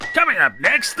Coming up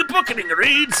next, the Bookening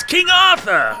reads King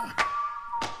Arthur.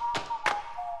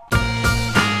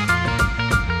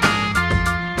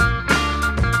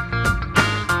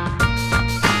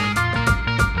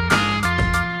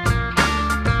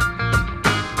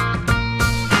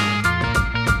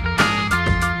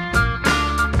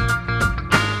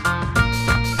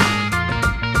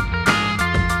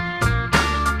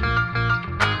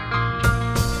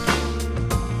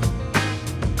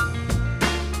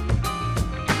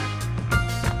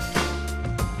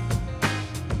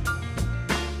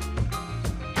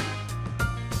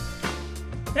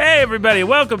 Hey everybody,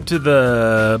 welcome to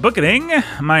the Bookening.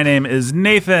 My name is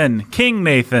Nathan, King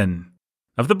Nathan,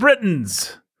 of the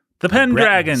Britons, the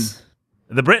Pendragon,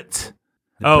 the Brit.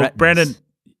 Bretons. Brandon,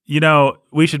 you know,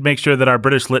 we should make sure that our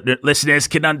British listeners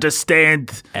can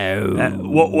understand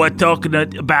what we're talking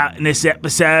about in this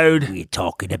episode. We're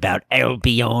talking about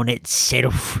Albion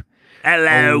itself.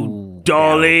 Hello,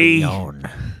 Dolly.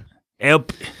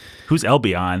 Albion. Who's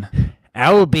Albion?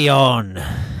 Albion.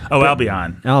 Oh,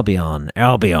 Albion. Albion.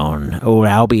 Old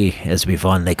Albie, as we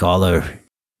fondly call her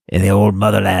in the old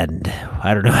motherland.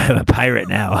 I don't know, I'm a pirate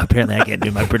now. Apparently I can't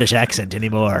do my British accent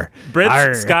anymore. Brits,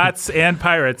 Arr. Scots, and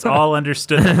pirates all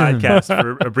understood the podcast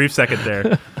for a brief second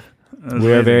there.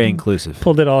 We are very inclusive.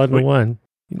 Pulled it all into one.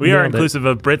 We are Nailed it. inclusive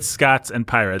of Brits, Scots, and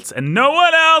pirates, and no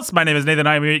one else. My name is Nathan.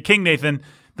 I'm King Nathan,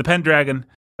 the Pendragon.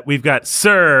 We've got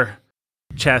Sir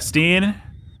Chastain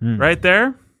right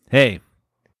there, Hey,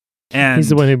 and He's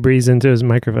the one who breathes into his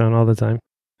microphone all the time.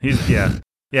 He's yeah.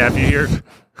 If you hear,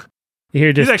 You hear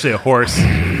he's just actually a horse.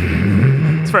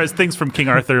 As far as things from King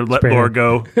Arthur lore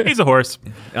go, he's a horse.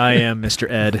 I am Mr.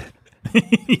 Ed.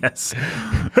 Yes.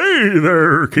 Hey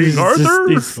there, King He's just- Arthur.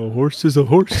 he's- A horse is a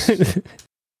horse.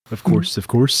 Of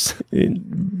course.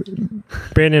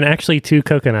 Brandon, actually 2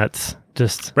 coconuts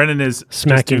just Brendan is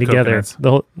smacking just two together. coconuts.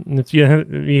 The whole, if you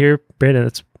hear Brandon,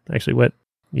 that's actually what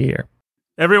you hear.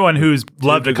 Everyone who's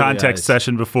loved a googly context eyes.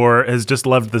 session before has just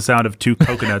loved the sound of 2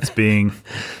 coconuts being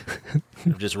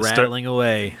I'm just rattling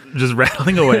away. just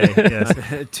rattling away. Yes.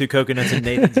 2 coconuts in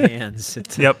Nathan's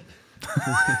hands. Yep.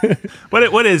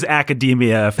 What is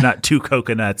academia if not 2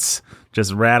 coconuts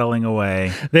just rattling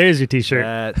away? There's your t-shirt.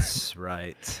 That's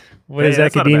right. What Hey, is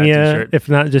that's not a bad academia t-shirt. if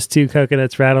not just 2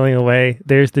 coconuts rattling away?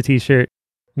 There's the t-shirt.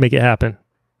 Make it happen.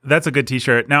 That's a good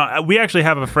t-shirt. Now, we actually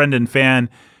have a friend and fan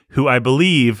who I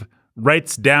believe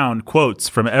writes down quotes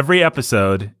from every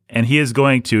episode, and he has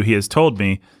told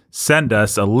me, send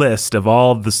us a list of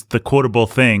all the quotable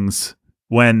things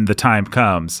when the time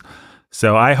comes.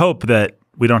 So I hope that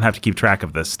we don't have to keep track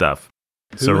of this stuff.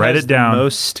 So Who write has it down. The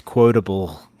most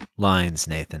quotable lines,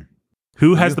 Nathan.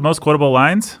 Who has the most quotable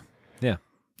lines? Yeah.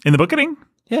 In the Bookening?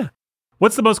 Yeah.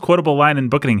 What's the most quotable line in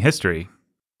Bookening history?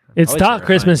 It's Always not say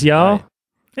Christmas, right. y'all. Right.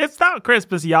 It's not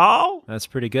Christmas, y'all. That's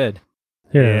pretty good.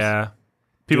 Yes. Yeah.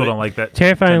 People don't like that.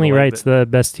 Terrifyingly Tend to like writes the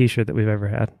best t-shirt that we've ever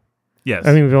had. Yes.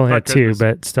 I mean, we've only Not had 2, Christmas.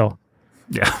 but still.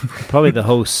 Yeah. Probably the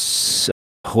host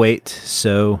Wait,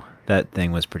 so that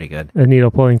thing was pretty good. A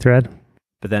needle pulling thread.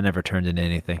 But that never turned into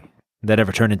anything. That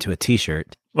never turned into a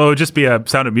t-shirt. Well, it would just be a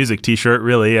Sound of Music t-shirt,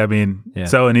 really. I mean, Yeah.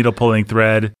 so a needle pulling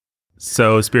thread,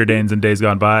 so Spear Danes and Days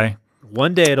Gone By.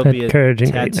 One day it'll be a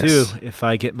Encouraging tattoo greatness. if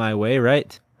I get my way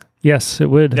right. Yes, it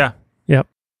would. Yeah. Yep.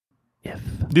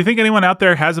 Do you think anyone out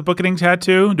there has a Bookening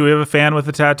tattoo? Do we have a fan with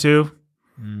a tattoo?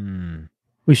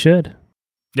 We should.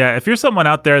 Yeah, if you're someone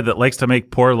out there that likes to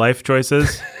make poor life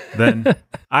choices, then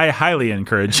I highly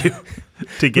encourage you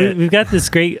to get. We've got this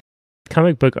great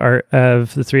comic book art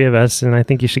of the 3 of us, and I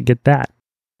think you should get that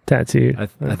tattooed.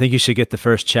 I think you should get the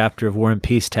first chapter of War and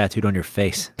Peace tattooed on your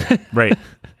face. Right.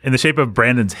 In the shape of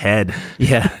Brandon's head.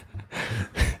 Yeah.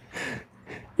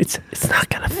 It's not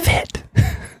gonna fit.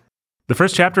 The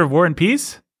first chapter of War and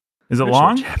Peace? Is it Short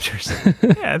long? chapters.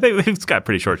 Yeah, I think it's got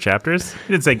pretty short chapters. He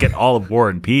didn't say get all of War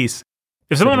and Peace.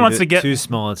 If someone wants to get too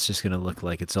small, it's just going to look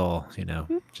like it's all,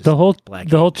 just The whole black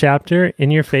the whole ink. chapter in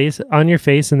your face, on your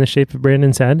face, in the shape of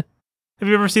Brandon's head. Have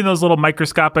you ever seen those little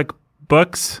microscopic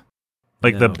books?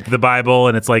 Like No. the Bible,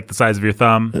 and it's like the size of your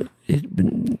thumb?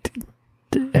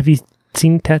 Have you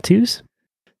seen tattoos?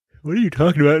 What are you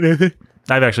talking about, Nathan?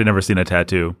 I've actually never seen a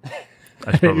tattoo.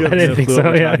 I should probably I didn't think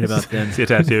so. Yeah. Talking about then. see a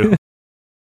tattoo.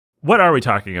 What are we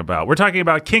talking about? We're talking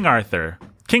about King Arthur,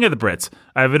 King of the Brits.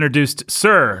 I've introduced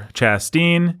Sir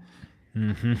Chastain,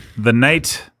 the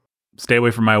knight. Stay away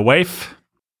from my wife,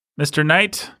 Mr.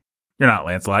 Knight. You're not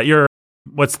Lancelot. You're,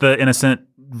 what's the innocent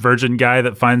virgin guy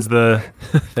that finds the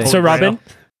Sir Robin.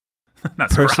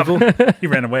 Not Sir Percival? Robin. He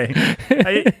ran away.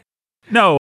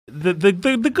 No,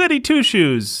 the goody two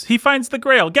shoes. He finds the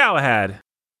Grail. Galahad.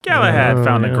 Galahad Oh,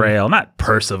 found the yeah. Grail, not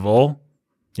Percival.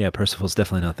 Yeah, Percival's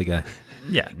definitely not the guy.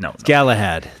 Yeah, no. It's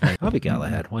Galahad. I'll be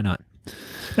Galahad. Why not?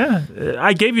 Yeah,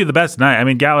 I gave you the best knight. I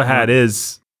mean, Galahad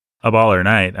is a baller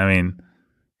knight. I mean,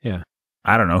 yeah.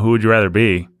 I don't know. Who would you rather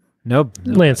be? Nope.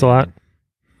 Lancelot.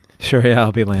 Sure, yeah,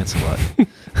 I'll be Lancelot.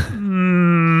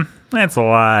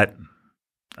 Lancelot.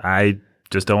 I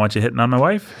just don't want you hitting on my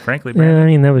wife, frankly. Yeah, Brandon. I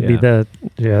mean, that would be Yeah.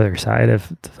 the other side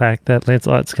of the fact that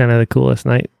Lancelot's kind of the coolest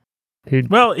knight.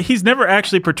 Well, he's never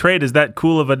actually portrayed as that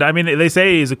cool of a. I mean, they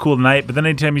say he's a cool knight, but then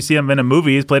anytime you see him in a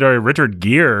movie, he's played by Richard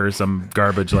Gere or some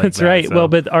garbage like that. That's right. so- Well,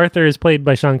 but Arthur is played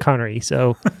by Sean Connery,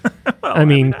 so I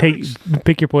mean,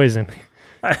 pick your poison.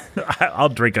 I'll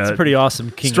drink It's a a pretty awesome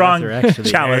King strong Arthur, actually.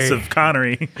 chalice of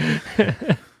Connery.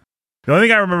 The only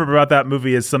thing I remember about that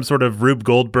movie is some sort of Rube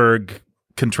Goldberg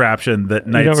contraption that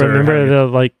You knights don't remember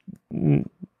are.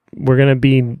 we're gonna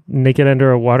be naked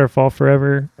under a waterfall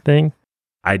forever thing?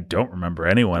 I don't remember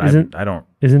anyone. Isn't- I don't.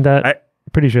 Isn't that? I-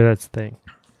 pretty sure that's the thing.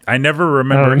 I never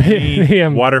remember maybe any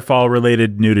I'm- waterfall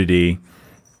related nudity.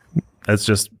 That's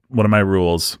just one of my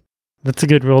rules. That's a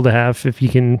good rule to have if you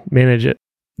can manage it.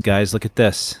 Guys, look at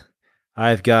this.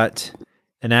 I've got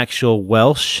an actual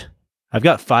Welsh. I've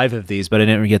got 5 of these, but I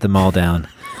didn't get them all down.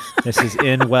 This is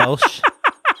in Welsh.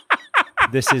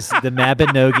 This is the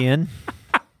Mabinogion,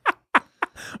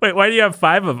 Wait, why do you have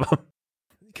 5 of them?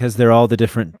 because they're all the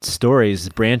different stories,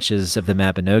 branches of the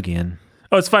Mabinogion.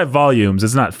 Oh, it's 5 volumes.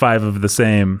 It's not 5 of the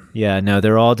same. Yeah, no,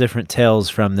 they're all different tales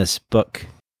from this book.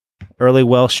 Early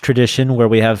Welsh tradition, where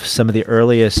we have some of the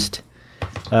earliest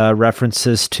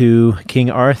references to King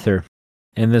Arthur.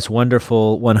 In this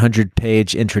wonderful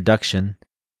 100-page introduction,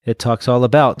 it talks all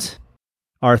about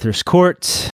Arthur's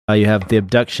court. You have the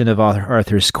abduction of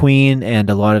Arthur's queen and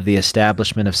a lot of the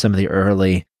establishment of some of the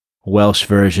early Welsh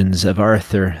versions of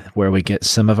Arthur, where we get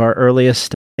some of our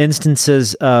earliest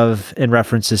instances of and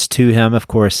references to him. Of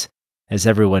course, as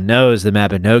everyone knows, the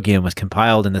Mabinogion was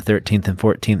compiled in the 13th and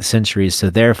 14th centuries, so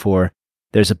therefore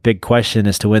there's a big question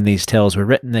as to when these tales were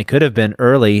written. They could have been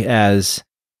early as,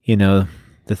 the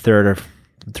 300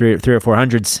 or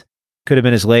 400s, could have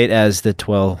been as late as the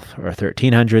 12 or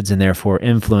 1300s, and therefore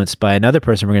influenced by another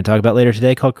person we're going to talk about later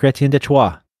today called Chrétien de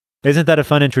Troyes. Isn't that a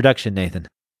fun introduction, Nathan?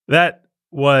 That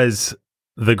was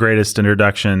the greatest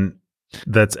introduction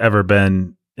that's ever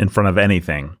been in front of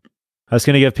anything. I was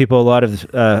going to give people a lot of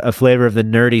a flavor of the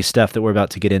nerdy stuff that we're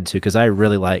about to get into, because I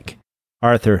really like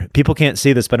Arthur. People can't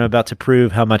see this, but I'm about to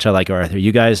prove how much I like Arthur.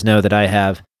 You guys know that I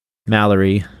have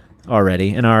Mallory already,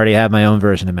 and I already have my own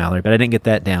version of Mallory, but I didn't get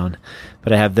that down.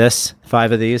 But I have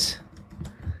 5 of these.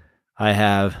 I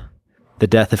have The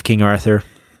Death of King Arthur.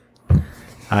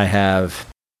 I have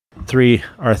 3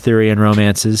 Arthurian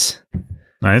romances.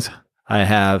 Nice. I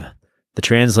have the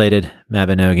translated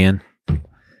Mabinogion.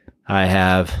 I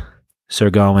have Sir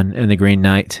Gawain and the Green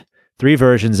Knight. 3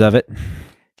 versions of it.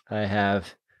 I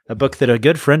have a book that a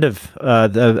good friend of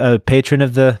a patron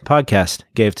of the podcast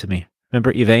gave to me.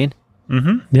 Remember Yvain?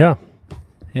 Mm-hmm. Yeah.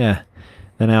 Yeah.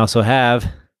 Then I also have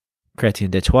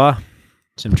Chrétien de Troyes.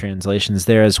 Some translations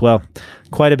there as well.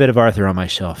 Quite a bit of Arthur on my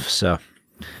shelf. So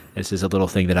this is a little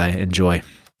thing that I enjoy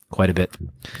quite a bit. All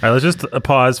right, let's just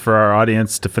pause for our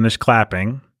audience to finish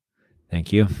clapping.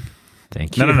 Thank you.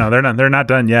 Thank you. No, they're not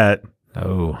done yet.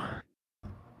 Oh.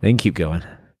 They can keep going.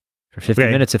 For 50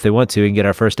 Okay. minutes if they want to, and get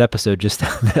our first episode just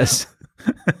on this.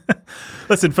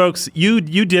 Listen, folks, you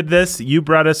did this. You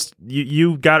brought us.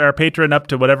 You got our Patreon up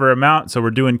to whatever amount. So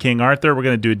we're doing King Arthur. We're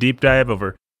going to do a deep dive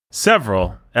over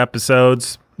several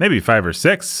episodes, maybe 5 or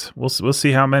 6. We'll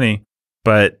see how many.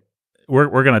 But we're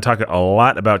going to talk a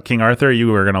lot about King Arthur.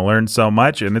 You are going to learn so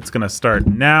much, and it's going to start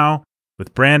now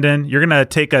with Brandon. You're going to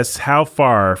take us how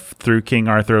far through King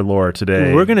Arthur lore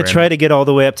today? We're going to Brandon? try to get all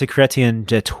the way up to Chrétien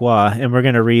de Troyes, and we're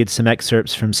going to read some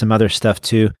excerpts from some other stuff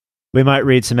too. We might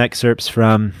read some excerpts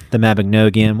from the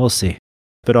Mabinogion. We'll see.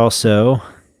 But also, I'm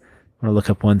going to look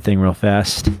up one thing real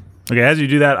fast. Okay, as you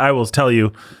do that, I will tell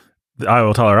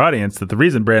our audience that the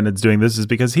reason Brandon's doing this is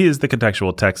because he is the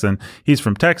contextual Texan. He's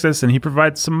from Texas, and he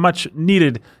provides some much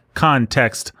needed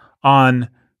context on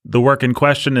the work in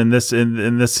question. In this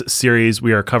series,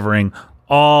 we are covering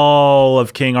all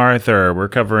of King Arthur. We're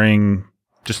covering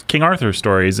just King Arthur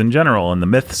stories in general, and the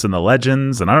myths and the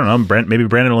legends. And I don't know, maybe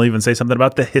Brandon will even say something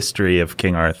about the history of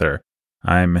King Arthur.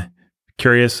 I'm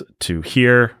curious to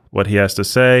hear what he has to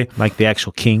say. Like the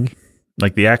actual king.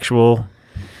 Like the actual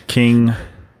King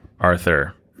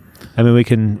Arthur. I mean,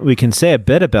 we can say a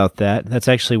bit about that. That's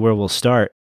actually where we'll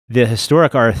start. The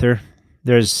historic Arthur,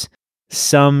 there's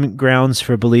some grounds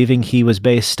for believing he was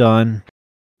based on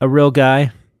a real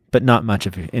guy, but not much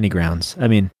of any grounds. I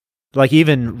mean, like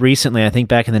even recently, I think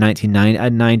back in the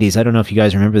 1990s, I don't know if you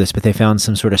guys remember this, but they found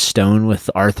some sort of stone with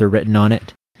Arthur written on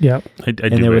it. I do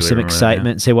And there was some vaguely remember that,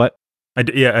 excitement. Say what?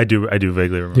 yeah. I do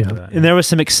vaguely remember that. And there was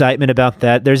some excitement about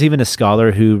that. There's even a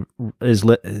scholar who is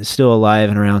still alive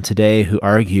and around today who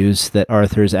argues that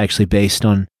Arthur is actually based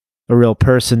on a real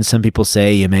person. Some people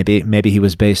say maybe he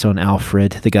was based on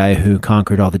Alfred, the guy who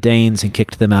conquered all the Danes and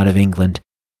kicked them out of England,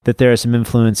 that there are some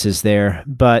influences there.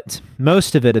 But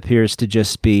most of it appears to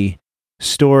just be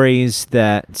stories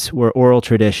that were oral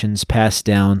traditions passed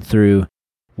down through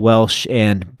Welsh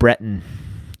and Breton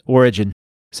origin.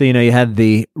 So, you had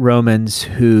the Romans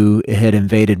who had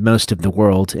invaded most of the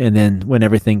world, and then when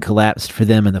everything collapsed for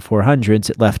them in the 400s,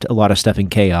 it left a lot of stuff in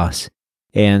chaos.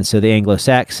 And so the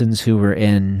Anglo-Saxons who were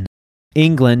in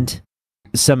England,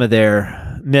 some of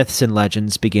their myths and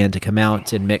legends began to come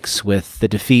out and mix with the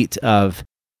defeat of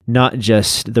not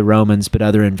just the Romans, but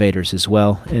other invaders as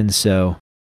well. And so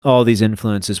all these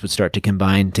influences would start to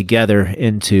combine together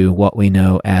into what we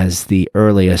know as the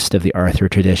earliest of the Arthur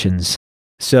traditions.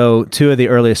 So two of the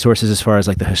earliest sources as far as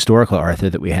like the historical Arthur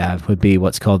that we have would be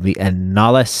what's called the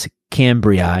Annales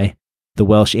Cambriae, the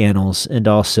Welsh Annals, and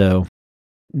also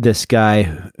this guy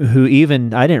who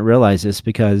even, I didn't realize this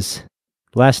because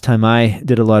last time I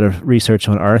did a lot of research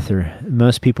on Arthur,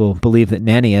 most people believe that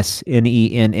Nennius,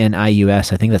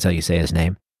 Nennius, I think that's how you say his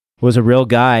name, was a real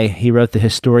guy. He wrote the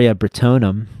Historia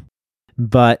Britonum,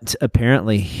 but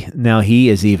apparently now he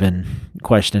is even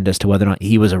questioned as to whether or not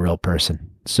he was a real person.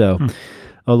 So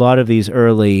a lot of these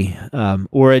early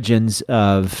origins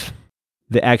of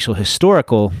the actual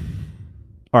historical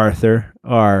Arthur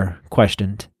are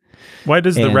questioned. Why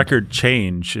does the record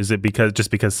change? Is it because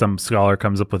some scholar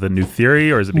comes up with a new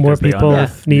theory, or is it because more people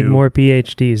need more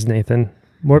PhDs, Nathan?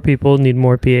 More people need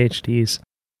more PhDs.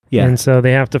 Yeah. And so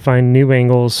they have to find new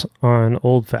angles on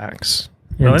old facts.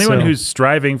 Well, anyone who's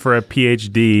striving for a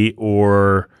PhD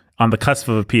or on the cusp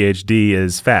of a PhD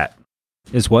is fat.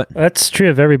 Is what? That's true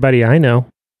of everybody I know.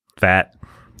 Fat.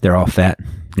 They're all fat.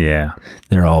 Yeah.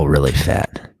 They're all really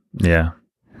fat. Yeah.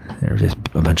 They're just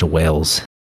a bunch of whales.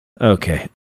 Okay.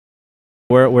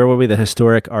 Where were we? The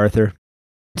historic Arthur.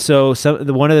 So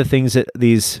one of the things that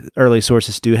these early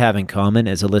sources do have in common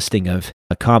is a listing of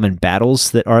common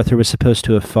battles that Arthur was supposed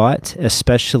to have fought,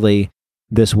 especially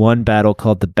this one battle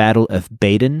called the Battle of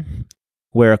Badon,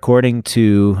 where according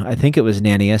to, I think it was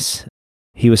Nennius,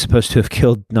 he was supposed to have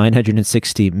killed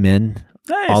 960 men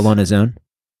all on his own.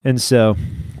 And so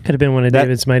could have been one of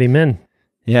David's mighty men.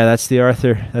 Yeah, that's the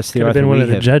Arthur. That's the could Arthur. Could have been one of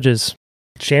the judges.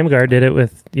 Shamgar did it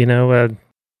with, a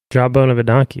jawbone of a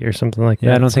donkey or something like that.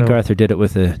 Yeah, I don't think Arthur did it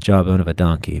with the jawbone of a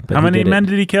donkey. But how many men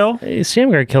did he kill?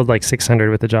 Shamgar killed like 600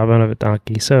 with the jawbone of a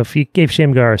donkey. So if you gave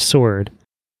Shamgar a sword,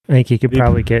 I think he could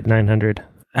probably get 900.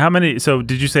 How many? So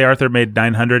did you say Arthur made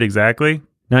 900 exactly?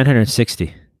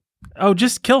 960. Oh,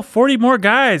 just kill 40 more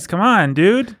guys. Come on,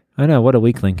 dude. I know. What a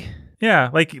weakling.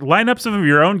 Yeah, like line up some of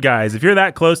your own guys. If you're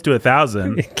that close to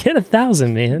 1,000. Get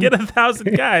 1,000, man. Get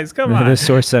 1,000 guys. Come on. The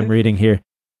source I'm reading here.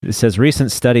 It says,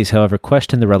 recent studies, however,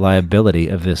 question the reliability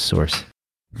of this source.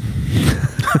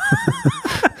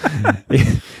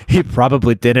 He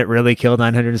probably didn't really kill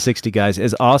 960 guys,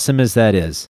 as awesome as that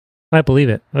is. I believe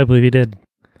it. I believe he did.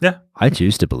 Yeah. I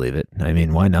choose to believe it. I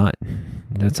mean, why not?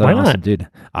 That's an awesome dude.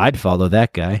 I'd follow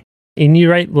that guy. And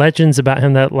you write legends about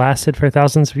him that lasted for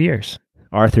thousands of years.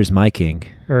 Arthur's my king.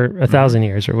 Or 1,000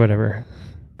 years or whatever.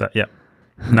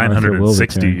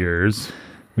 960 years.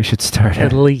 We should start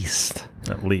at least.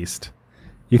 At least.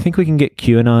 You think we can get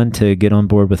QAnon to get on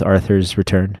board with Arthur's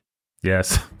return?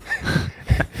 Yes.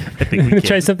 I think we can.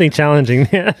 Try something challenging,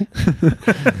 man.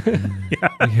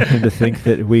 To think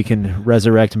that we can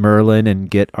resurrect Merlin and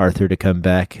get Arthur to come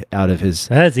back out of his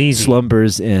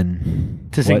slumbers in...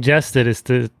 To suggest it is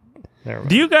to...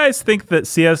 Do you guys think that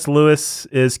C.S. Lewis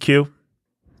is Q?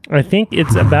 I think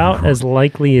it's about as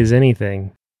likely as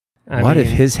anything. What if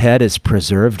his head is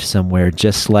preserved somewhere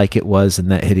just like it was in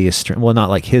that hideous strength? Well, not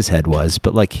like his head was,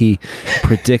 but like he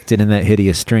predicted in that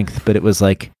hideous strength. But it was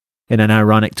like, in an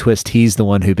ironic twist, he's the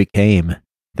one who became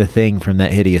the thing from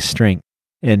that hideous strength.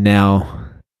 And now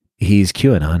he's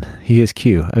QAnon. He is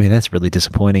Q. I mean, that's really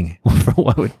disappointing for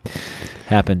what would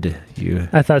happen to you.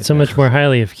 I thought so much more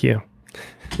highly of Q.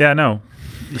 Yeah, no.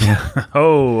 Yeah.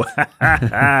 Oh.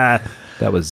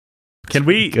 That was... Can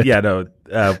we... Good. Yeah, no.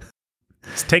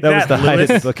 Take that was the height of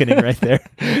the booking right there.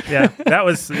 Yeah, that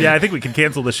was. Yeah, I think we can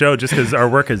cancel the show just because our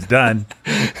work is done.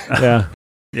 Yeah,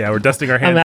 we're dusting our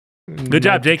hands. Good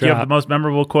job, Jake. You have the most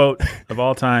memorable quote of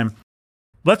all time.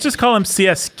 Let's just call him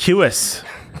C.S. Lewis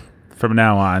from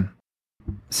now on.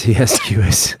 C.S.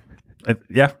 Lewis.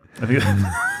 Yeah, I think.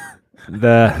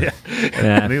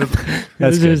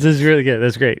 This is really good.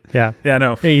 That's great. Yeah. Yeah.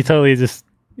 No. Yeah, you totally just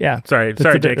Yeah. Sorry,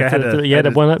 Jake. I had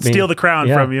to one up steal the crown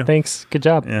from you. Thanks. Good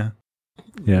job. Yeah.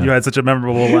 You had such a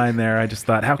memorable line there. I just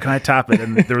thought, how can I top it?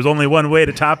 And there was only one way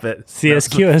to top it.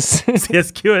 CSQS.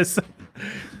 CSQS.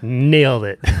 Nailed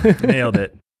it. Nailed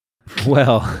it.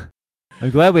 Well, I'm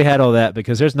glad we had all that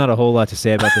because there's not a whole lot to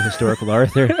say about the historical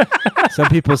Arthur. Some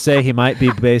people say he might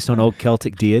be based on old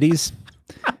Celtic deities,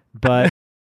 but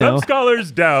some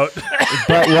scholars doubt.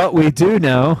 But what we do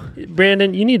know,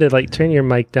 Brandon, you need to turn your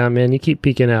mic down, man. You keep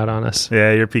peeking out on us.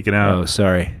 Yeah, you're peeking out. Oh,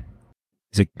 sorry.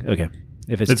 Is it okay?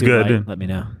 If it's too good, light, let me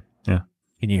know. Yeah.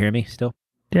 Can you hear me still?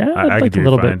 Yeah, I'd like a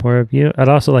little bit more of you. I'd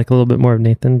also like a little bit more of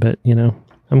Nathan, but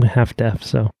I'm half deaf,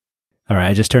 so. All right,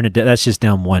 I just turned it. That's just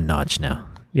down one notch now.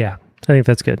 Yeah, I think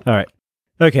that's good. All right.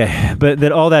 Okay,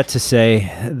 but all that to say,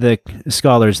 the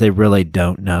scholars, they really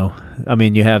don't know. I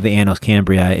mean, you have the Annals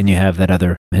Cambriae, and you have that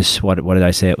other, what did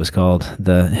I say it was called?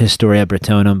 The Historia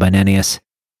Brittonum by Nennius.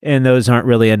 And those aren't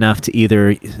really enough to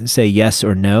either say yes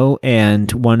or no.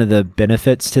 And one of the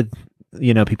benefits to,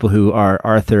 people who are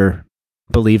Arthur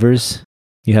believers,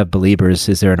 you have believers.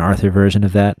 Is there an Arthur version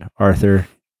of that? Arthur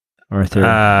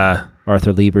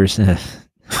Liebers.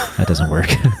 That doesn't work.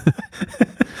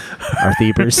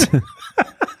 Arthebers.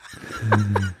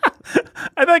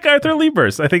 I like Arthur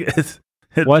Liebers. I think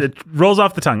it rolls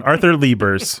off the tongue. Arthur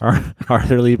Liebers.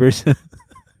 Arthur Liebers.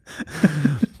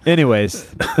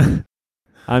 Anyways,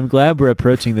 I'm glad we're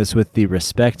approaching this with the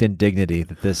respect and dignity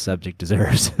that this subject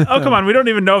deserves. Oh, come on. We don't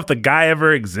even know if the guy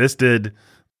ever existed.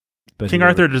 But King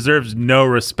Arthur deserves no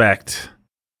respect.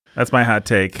 That's my hot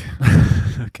take.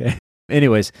 Okay.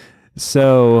 Anyways,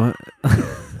 so...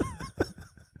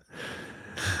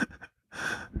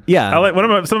 Yeah, I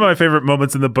like some of my favorite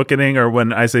moments in the bookending are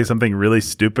when I say something really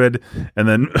stupid, and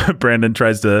then Brandon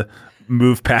tries to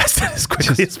move past it as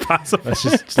quickly as possible.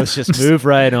 Let's just move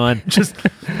right on. just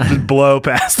blow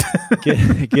past.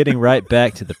 Getting right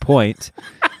back to the point.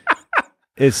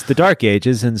 It's the Dark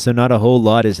Ages, and so not a whole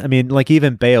lot is. I mean, like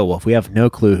even Beowulf, we have no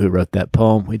clue who wrote that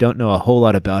poem. We don't know a whole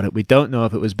lot about it. We don't know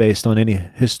if it was based on any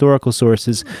historical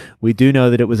sources. We do know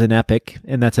that it was an epic,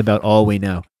 and that's about all we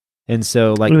know. And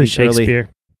so, like, it was Shakespeare.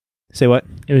 Say what?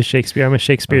 It was Shakespeare. I'm a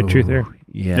Shakespeare truther.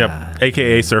 Yeah. Yep.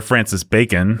 AKA Sir Francis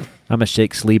Bacon. I'm a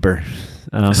Shakesleeber.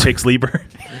 Shakesleeber.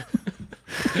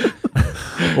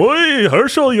 Oi,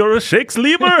 Herschel, you're a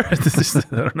Shakesleeber.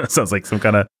 I don't know. It sounds like some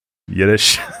kind of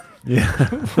Yiddish. Yeah.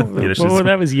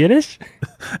 That was Yiddish?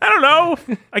 I don't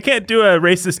know. I can't do a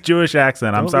racist Jewish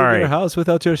accent. I'm sorry. Don't leave your house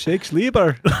without your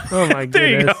Shakesleeber. Oh my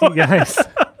goodness, you guys.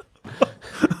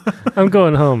 I'm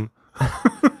going home.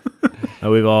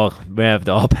 We have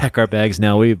to all pack our bags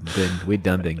now. We've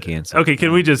done been canceled. Okay,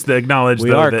 can we just acknowledge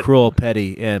we are cruel,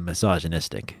 petty, and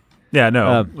misogynistic? Yeah,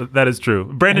 no, that is true.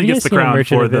 Brandon gets the crown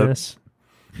for the.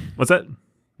 What's that?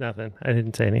 Nothing. I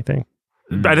didn't say anything.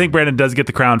 I think Brandon does get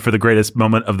the crown for the greatest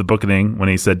moment of the bookending when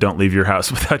he said, "Don't leave your house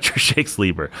without your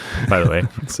Shakesleeber." By the way,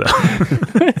 so.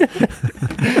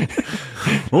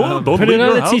 Don't put it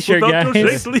on a t-shirt,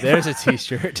 guys. There's a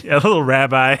t-shirt. Yeah, a little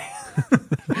rabbi.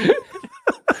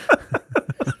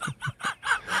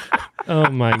 Oh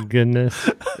my goodness.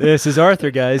 This is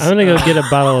Arthur, guys. I'm going to go get a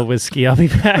bottle of whiskey. I'll be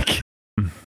back.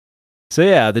 So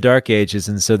yeah, the Dark Ages,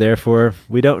 and so therefore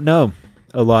we don't know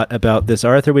a lot about this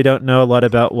Arthur. We don't know a lot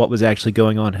about what was actually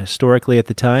going on historically at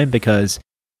the time because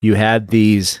you had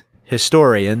these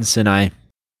historians, and I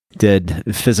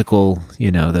did physical,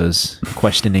 those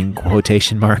questioning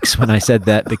quotation marks when I said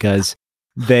that because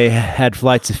they had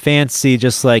flights of fancy,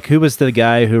 just like who was the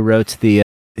guy who wrote the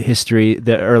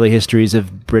early histories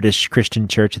of British Christian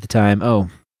Church at the time? Oh,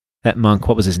 that monk.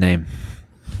 What was his name?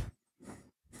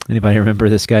 Anybody remember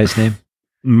this guy's name?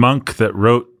 Monk that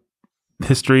wrote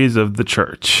histories of the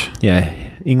church. Yeah,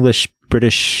 English,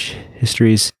 British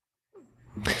histories.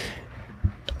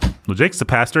 Well, Jake's the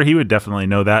pastor. He would definitely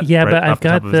know that. Yeah, but I've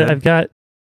got.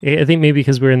 I think maybe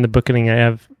because we're in the bookending, I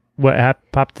have what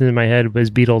popped into my head was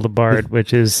Beetle the Bard,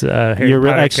 which is Harry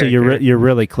Potter you're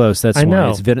really close. That's I why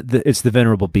know. It's the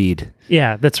Venerable Bede.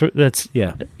 Yeah, that's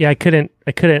yeah. Yeah, I couldn't.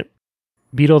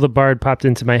 Beetle the Bard popped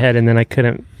into my head, and then I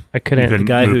couldn't. The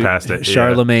guy who past it.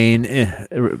 Charlemagne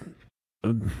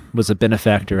was a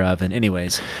benefactor of, and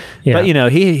anyways, yeah.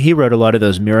 But he wrote a lot of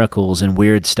those miracles and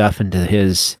weird stuff into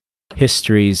his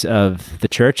histories of the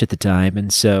church at the time,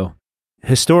 and so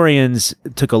historians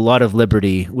took a lot of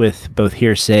liberty with both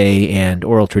hearsay and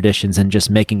oral traditions and just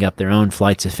making up their own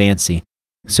flights of fancy,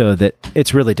 so that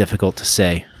it's really difficult to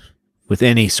say with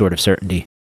any sort of certainty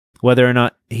whether or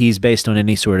not he's based on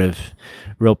any sort of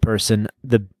real person.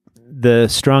 The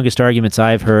strongest arguments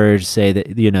I've heard say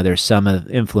that there's some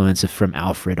influence from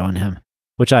Alfred on him,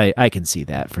 which I can see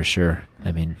that for sure.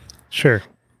 I mean, sure.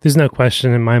 There's no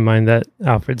question in my mind that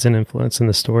Alfred's an influence in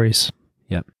the stories.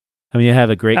 Yep. I mean, you have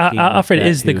a great king. Alfred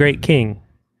is the great king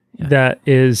that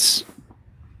is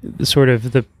sort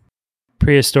of the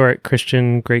prehistoric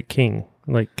Christian great king.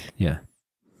 Like,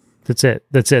 that's it.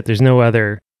 There's no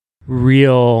other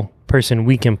real person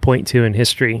we can point to in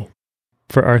history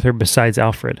for Arthur besides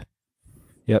Alfred.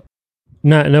 Yep.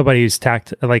 Nobody who's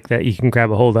tacked like that you can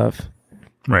grab a hold of.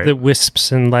 Right. The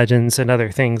wisps and legends and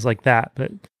other things like that.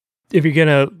 But if you're going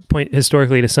to point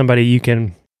historically to somebody, you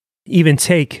can even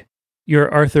take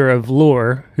your Arthur of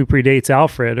lore who predates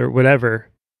Alfred or whatever.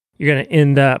 You're going to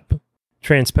end up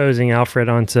transposing Alfred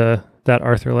onto that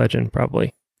Arthur legend,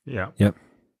 probably. Yeah. Yep.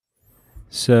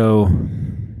 So,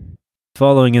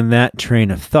 following in that train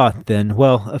of thought, then,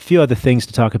 well, a few other things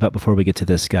to talk about before we get to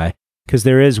this guy. Because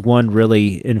there is one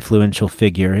really influential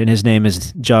figure, and his name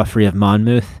is Geoffrey of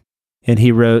Monmouth. And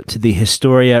he wrote the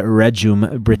Historia Regum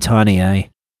Britanniae,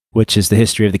 which is the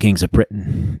history of the kings of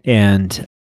Britain. And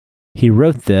he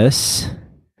wrote this.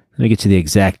 Let me get you the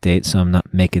exact date so I'm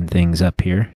not making things up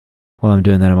here. While I'm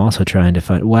doing that, I'm also trying to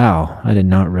find... Wow, I did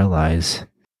not realize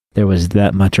there was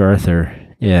that much Arthur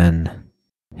in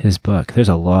his book. There's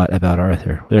a lot about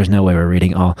Arthur. There's no way we're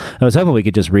reading all... I was hoping we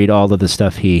could just read all of the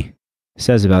stuff he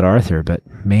says about Arthur, but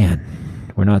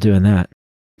man, we're not doing that.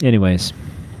 Anyways,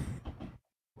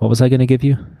 what was I going to give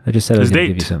you? I just said I was going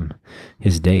to give you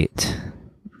his date.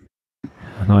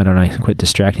 Why don't I quit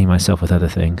distracting myself with other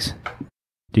things?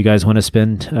 Do you guys want to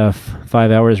spend 5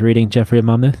 hours reading Geoffrey of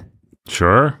Monmouth?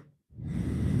 Sure.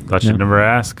 Thought you'd never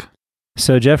ask.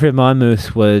 So Geoffrey of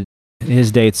Monmouth,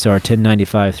 his dates are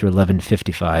 1095 through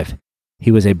 1155. He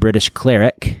was a British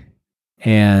cleric,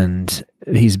 and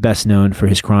he's best known for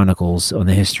his chronicles on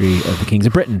the history of the kings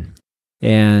of Britain.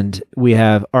 And we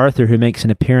have Arthur, who makes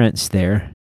an appearance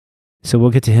there. So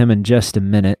we'll get to him in just a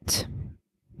minute.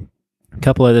 A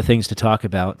couple other things to talk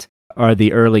about are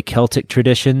the early Celtic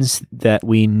traditions that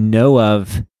we know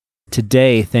of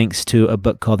today thanks to a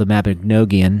book called the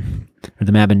Mabinogion,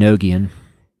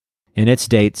 and its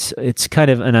dates. It's kind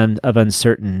of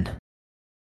uncertain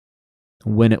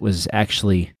when it was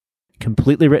actually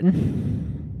completely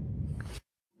written,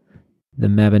 the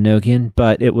Mabinogion,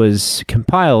 but it was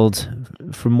compiled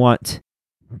from what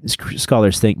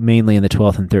scholars think mainly in the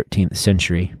 12th and 13th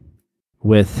century,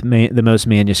 with the most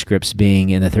manuscripts being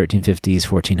in the 1350s,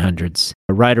 1400s,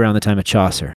 right around the time of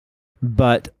Chaucer.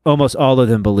 But almost all of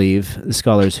them believe, the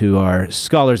scholars who are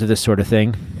scholars of this sort of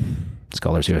thing,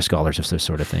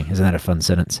 isn't that a fun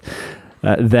sentence?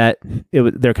 That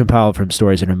they're compiled from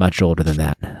stories that are much older than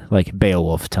that, like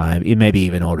Beowulf time, maybe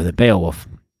even older than Beowulf.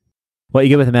 What you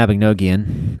get with the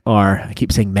Mabinogion I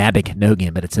keep saying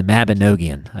Mabinogion, but it's a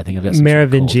Mabinogion. I think I've got some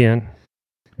Merovingian.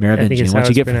 Merovingian. I think it's how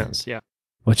it's pronounced, yeah.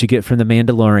 What you get from the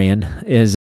Mandalorian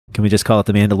is, can we just call it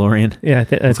the Mandalorian? Yeah.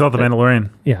 Let's call it the Mandalorian.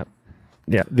 Yeah.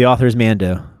 Yeah. The author is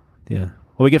Mando. Yeah.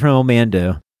 What we get from old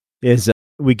Mando is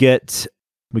we get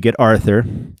Arthur,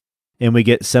 and we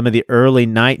get some of the early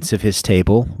knights of his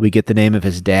table. We get the name of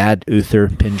his dad, Uther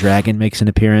Pendragon, makes an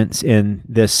appearance in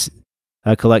this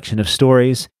collection of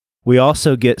stories. We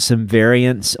also get some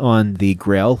variants on the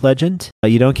Grail legend.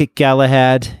 You don't get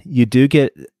Galahad. You do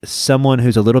get someone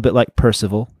who's a little bit like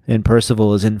Percival, and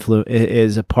Percival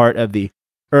is a part of the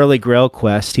early Grail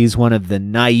quest. He's one of the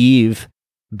naive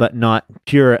but not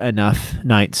pure enough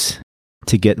knights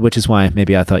to get, which is why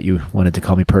maybe I thought you wanted to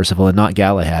call me Percival and not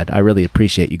Galahad. I really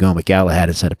appreciate you going with Galahad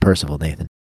instead of Percival, Nathan.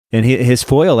 And his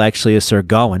foil actually is Sir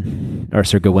Gawain,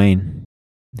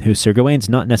 who Sir Gawain's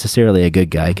not necessarily a good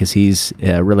guy because he's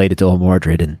related to old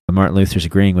Mordred, and Martin Luther's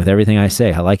agreeing with everything I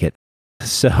say. I like it.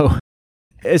 So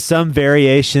some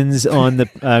variations on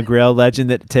the Grail legend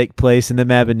that take place in the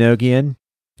Mabinogion.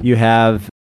 You have,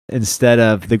 instead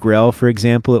of the Grail, for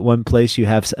example, at one place you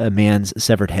have a man's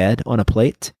severed head on a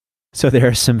plate. So there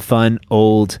are some fun,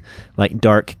 old, like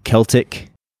dark Celtic.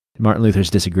 Martin Luther's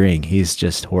disagreeing. He's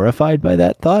just horrified by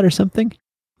that thought or something?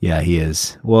 Yeah, he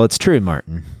is. Well, it's true,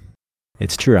 Martin.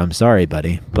 It's true. I'm sorry,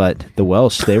 buddy. But the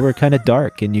Welsh, they were kind of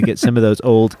dark, and you get some of those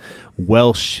old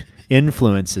Welsh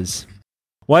influences.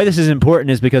 Why this is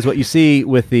important is because what you see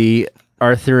with the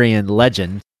Arthurian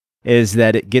legend is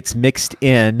that it gets mixed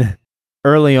in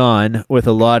early on with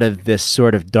a lot of this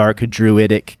sort of dark,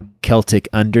 druidic, Celtic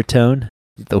undertone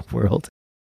of the world.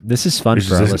 This is fun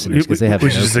for our listeners because they have no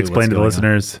clue just explain to the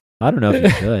listeners. I don't know if you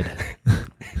should.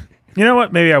 You know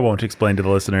what? Maybe I won't explain to the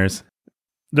listeners.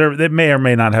 They may or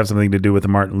may not have something to do with the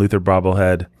Martin Luther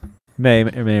bobblehead. May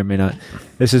or may not.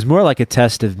 This is more like a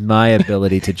test of my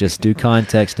ability to just do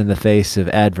context in the face of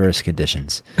adverse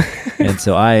conditions. And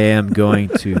so I am going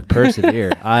to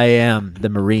persevere. I am the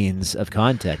Marines of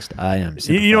context. I am.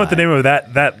 You know what the name of that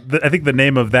I think the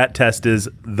name of that test is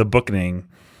the Bookning.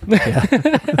 Yeah.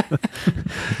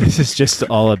 This is just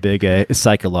all a big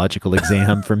psychological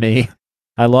exam for me.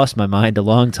 I lost my mind a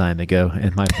long time ago,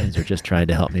 and my friends are just trying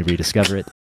to help me rediscover it.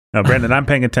 No, Brandon, I'm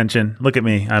paying attention. Look at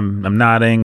me. I'm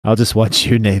nodding. I'll just watch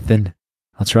you, Nathan.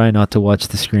 I'll try not to watch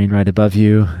the screen right above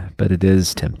you, but it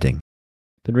is tempting.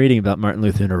 Been reading about Martin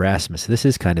Luther and Erasmus. This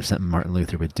is kind of something Martin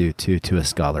Luther would do, too, to a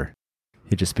scholar.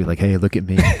 He'd just be like, hey, look at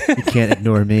me. You can't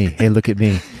ignore me. Hey, look at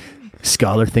me.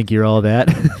 Scholar, think you're all that?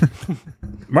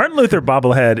 Martin Luther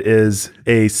bobblehead is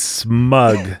a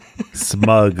smug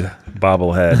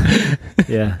bobblehead.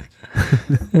 Yeah.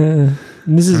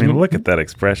 Look at that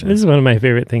expression. This is one of my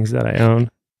favorite things that I own.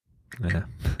 Yeah.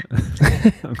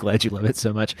 I'm glad you love it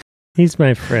so much. He's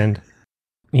my friend.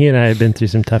 He and I have been through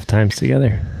some tough times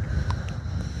together.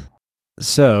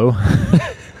 So,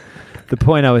 the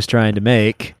point I was trying to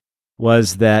make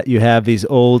was that you have these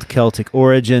old Celtic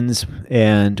origins,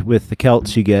 and with the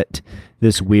Celts you get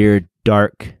this weird,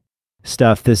 dark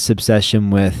stuff, this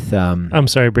obsession with... I'm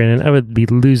sorry, Brandon. I would be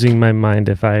losing my mind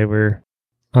if I were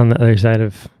on the other side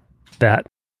of that.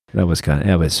 That was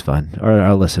fun.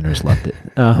 Our listeners loved it.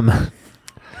 I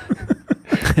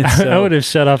would have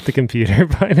shut off the computer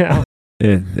by now.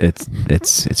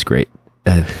 It's great.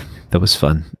 That was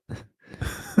fun.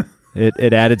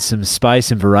 It added some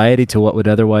spice and variety to what would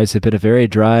otherwise have been a very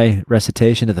dry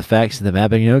recitation of the facts of the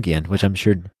Mabinogion, which I'm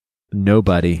sure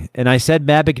nobody... And I said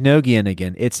Mabinogion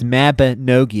again. It's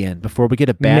Mabinogion. Before we get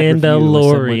a bad review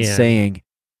of someone saying...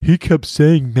 He kept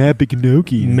saying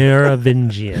Mabinogion.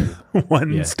 Merovingian.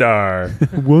 One star.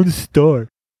 1 star.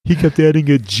 He kept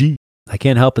adding a G. I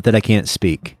can't help it that I can't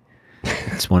speak.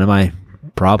 It's one of my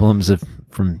problems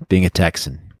from being a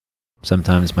Texan.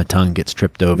 Sometimes my tongue gets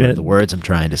tripped over the words I'm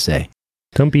trying to say.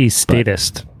 Don't be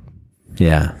statist.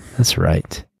 Yeah, that's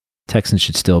right. Texans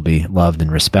should still be loved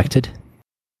and respected.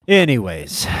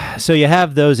 Anyways, so you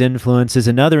have those influences.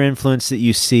 Another influence that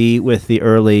you see with the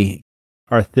early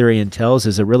Arthurian tales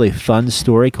is a really fun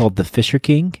story called The Fisher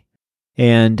King.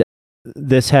 And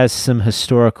this has some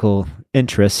historical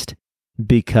interest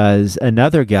because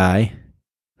another guy,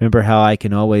 remember how I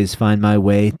can always find my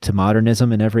way to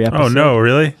modernism in every episode? Oh, no,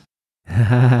 really?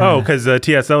 Because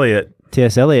T.S. Eliot.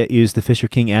 T.S. Eliot used The Fisher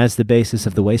King as the basis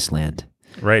of The Wasteland.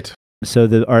 Right. So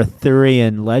the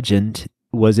Arthurian legend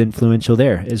was influential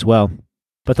there as well.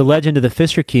 But the legend of the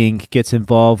Fisher King gets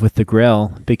involved with the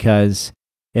Grail because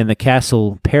in the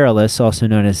Castle Perilous, also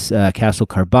known as Castle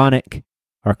Carbonic,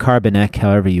 or Carbonek,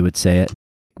 however you would say it,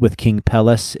 with King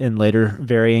Pelles in later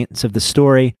variants of the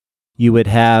story, you would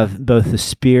have both the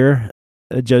spear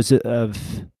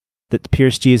that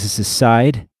pierced Jesus'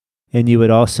 side, and you would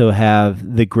also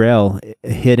have the Grail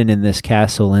hidden in this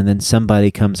castle, and then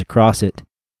somebody comes across it.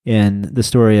 In the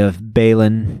story of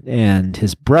Balin and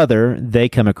his brother, they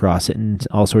come across it, and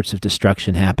all sorts of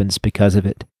destruction happens because of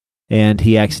it. And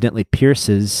he accidentally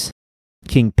pierces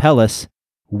King Pelles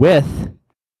with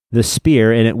the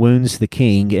spear, and it wounds the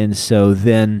king, and so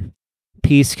then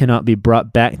peace cannot be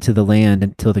brought back to the land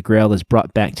until the Grail is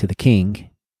brought back to the king.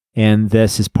 And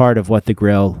this is part of what the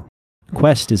Grail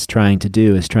quest is trying to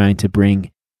do, is trying to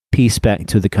bring peace back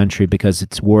to the country because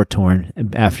it's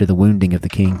war-torn after the wounding of the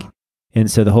king.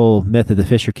 And so the whole myth of the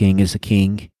Fisher King is the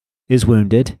king is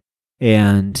wounded,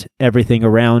 and everything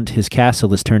around his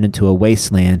castle is turned into a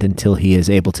wasteland until he is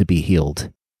able to be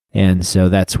healed. And so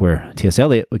that's where T.S.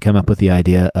 Eliot would come up with the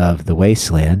idea of the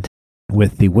wasteland,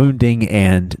 with the wounding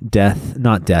and death,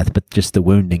 not death, but just the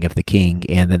wounding of the king,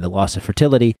 and then the loss of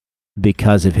fertility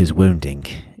because of his wounding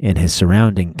in his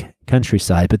surrounding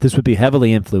countryside. But this would be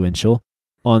heavily influential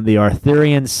on the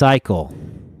Arthurian cycle.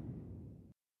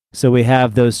 So we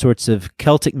have those sorts of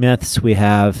Celtic myths, we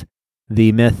have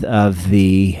the myth of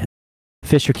the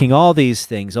Fisher King, all these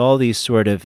things, all these sort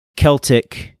of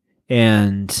Celtic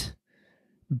and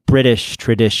British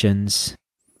traditions.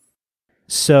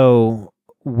 So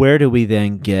where do we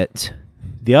then get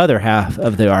the other half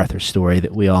of the Arthur story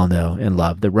that we all know and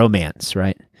love, the romance,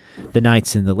 right? The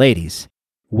knights and the ladies.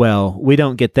 Well, we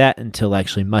don't get that until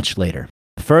actually much later.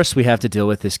 First, we have to deal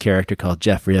with this character called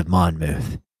Geoffrey of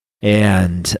Monmouth.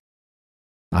 And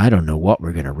I don't know what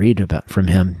we're going to read about from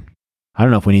him. I don't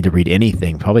know if we need to read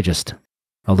anything, probably just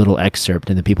a little excerpt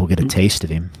and then people get a taste of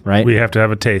him, right? We have to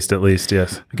have a taste at least,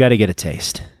 yes. We got to get a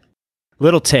taste.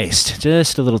 Little taste,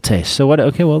 just a little taste. So what?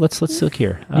 Okay, well, let's look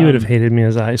here. You would have hated me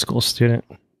as a high school student.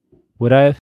 Would I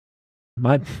have?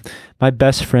 My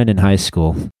best friend in high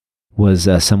school was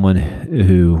someone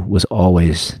who was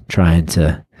always trying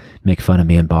to make fun of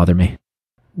me and bother me.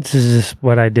 This is just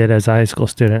what I did as a high school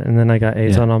student, and then I got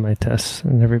A's on all my tests,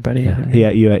 and everybody. Yeah,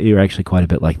 you were actually quite a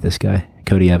bit like this guy,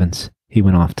 Cody Evans. He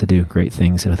went off to do great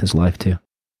things with his life too.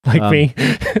 Like me.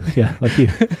 Yeah, like you.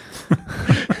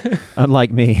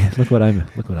 Unlike me. Look what I'm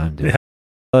doing. Yeah.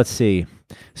 Let's see.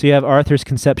 So you have Arthur's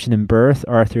conception and birth.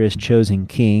 Arthur is chosen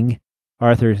king.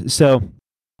 So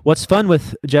what's fun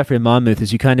with Geoffrey of Monmouth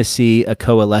is you kind of see a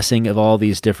coalescing of all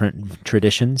these different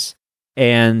traditions.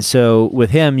 And so with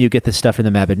him, you get the stuff from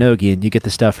the Mabinogion, you get the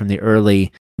stuff from the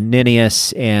early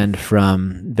Nennius and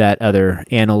from that other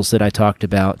annals that I talked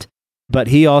about. But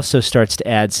he also starts to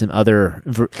add some other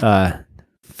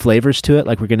flavors to it,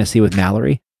 like we're going to see with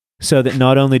Mallory. So that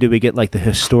not only do we get like the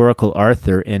historical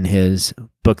Arthur in his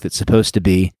book that's supposed to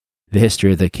be the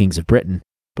history of the kings of Britain,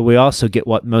 but we also get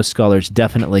what most scholars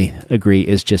definitely agree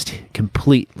is just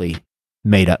completely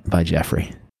made up by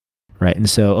Geoffrey, right? And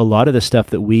so a lot of the stuff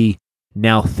that we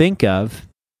now think of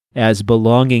as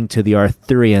belonging to the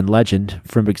Arthurian legend,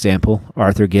 for example,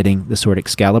 Arthur getting the sword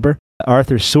Excalibur.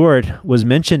 Arthur's sword was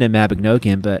mentioned in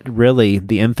Mabinogion, but really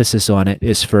the emphasis on it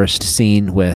is first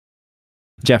seen with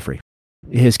Geoffrey.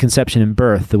 His conception and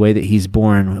birth, the way that he's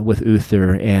born with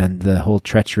Uther and the whole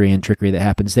treachery and trickery that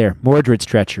happens there. Mordred's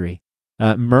treachery.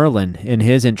 Merlin in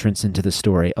his entrance into the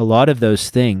story. A lot of those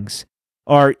things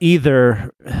are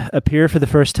either appear for the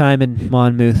first time in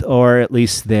Monmouth, or at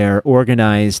least they're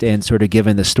organized and sort of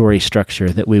given the story structure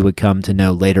that we would come to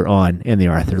know later on in the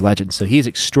Arthur legend. So he's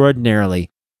extraordinarily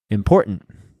important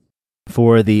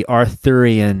for the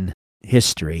Arthurian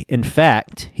history. In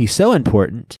fact, he's so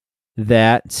important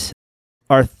that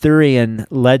Arthurian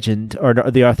legend, or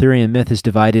the Arthurian myth, is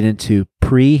divided into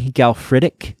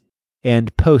pre-Galfridic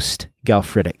and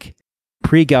post-Galfridic.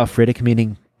 Pre-Galfridic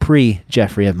meaning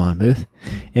pre-Geoffrey of Monmouth,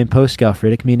 and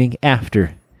post-Galfridic meaning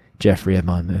after Geoffrey of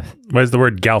Monmouth. Why is the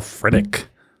word Galfridic?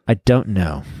 I don't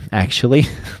know, actually.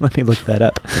 Let me look that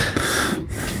up.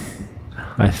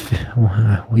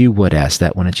 You would ask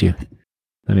that, wouldn't you?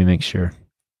 Let me make sure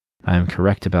I'm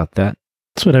correct about that.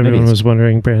 That's what everyone was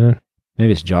wondering, Brandon.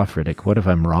 Maybe it's Joffridic. What if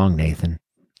I'm wrong, Nathan?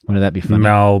 Wouldn't that be funny?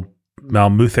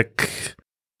 Malmuthic,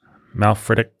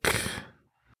 Malfridic,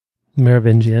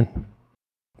 Merovingian,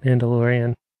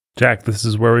 Mandalorian. Jack, this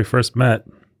is where we first met.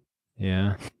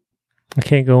 Yeah. I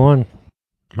can't go on.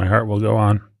 My heart will go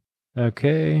on.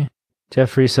 Okay.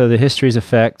 Geoffrey, so the history's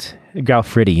effect,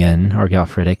 Galfridian, or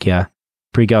Galfridic, yeah.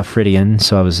 Pre-Galfridian,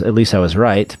 so at least I was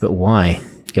right, but why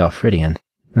Galfridian?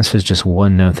 This was just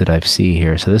one note that I see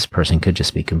here, so this person could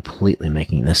just be completely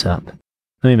making this up.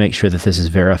 Let me make sure that this is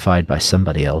verified by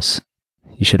somebody else.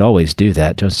 You should always do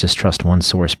that. Don't just trust one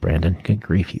source, Brandon. Good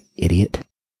grief, you idiot.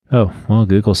 Oh, well,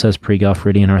 Google says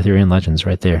pre-Galfridian Arthurian legends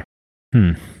right there.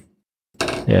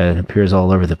 Yeah, it appears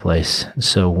all over the place.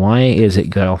 So why is it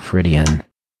Galfridian?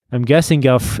 I'm guessing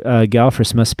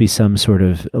Galfrus must be some sort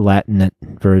of Latin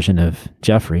version of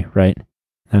Geoffrey, right?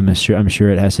 I'm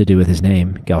sure it has to do with his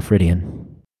name, Galfridian.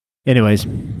 Anyways,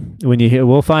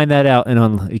 we'll find that out,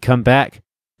 and you come back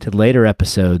to later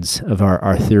episodes of our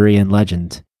Arthurian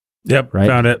legend. Yep, right?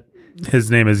 Found it. His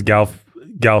name is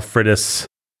Galfridus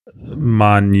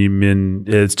Monument.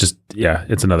 It's just,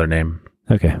 it's another name.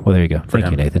 Okay, well, there you go.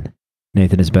 Thank you, Nathan.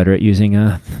 Nathan is better at using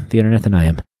the internet than I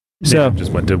am. So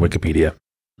just went to Wikipedia.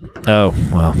 Oh,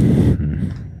 well.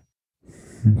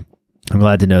 I'm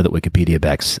glad to know that Wikipedia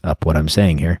backs up what I'm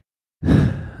saying here.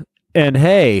 And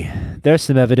hey, there's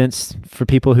some evidence for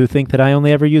people who think that I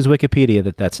only ever use Wikipedia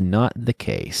that that's not the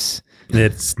case.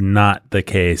 It's not the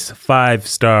case. 5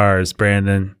 stars,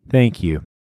 Brandon. Thank you.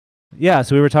 Yeah,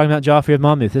 so we were talking about Geoffrey of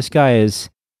Monmouth. This guy is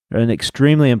an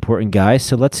extremely important guy,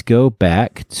 so let's go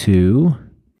back to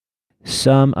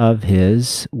some of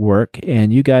his work,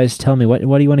 and you guys tell me, what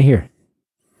do you want to hear?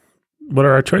 What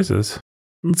are our choices?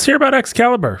 Let's hear about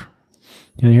Excalibur.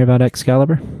 You want to hear about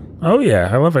Excalibur? Oh, yeah.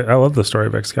 I love it. I love the story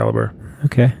of Excalibur.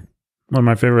 Okay. One of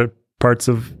my favorite parts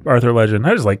of Arthur legend.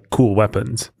 I just like cool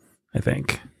weapons, I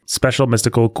think. Special,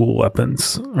 mystical, cool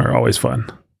weapons are always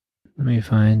fun. Let me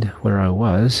find where I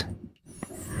was.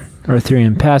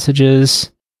 Arthurian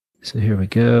passages. So here we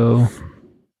go.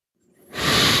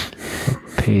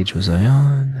 What page was I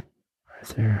on?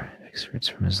 Arthur, excerpts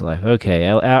from his life. Okay,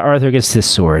 Arthur gets his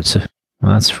sword. So,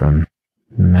 well, that's from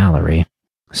Mallory.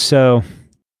 So,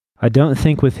 I don't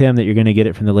think with him that you're going to get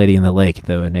it from the Lady in the Lake,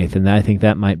 though, Nathan. I think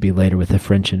that might be later with the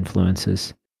French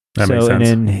influences. That makes sense.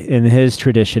 And in his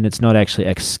tradition, it's not actually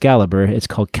Excalibur, it's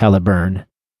called Caliburn.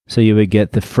 So you would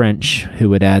get the French who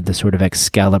would add the sort of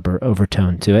Excalibur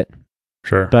overtone to it.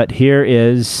 Sure. But here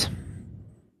is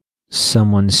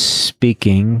someone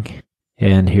speaking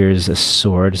And here's a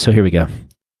sword. So here we go.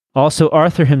 Also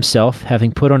Arthur himself,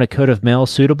 having put on a coat of mail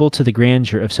suitable to the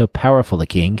grandeur of so powerful a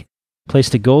king,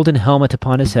 placed a golden helmet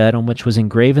upon his head, on which was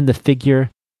engraven the figure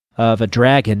of a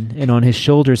dragon, and on his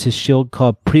shoulders his shield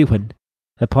called Priwen,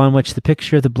 upon which the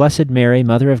picture of the Blessed Mary,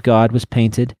 Mother of God, was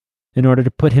painted, in order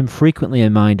to put him frequently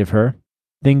in mind of her.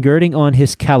 Then girding on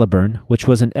his caliburn, which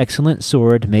was an excellent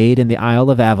sword made in the Isle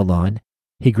of Avalon,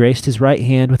 he graced his right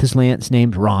hand with his lance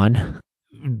named Ron.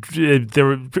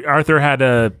 Arthur had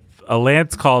a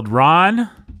lance called Ron?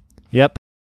 Yep.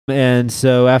 And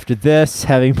so after this,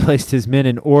 having placed his men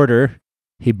in order,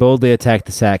 he boldly attacked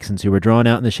the Saxons, who were drawn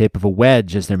out in the shape of a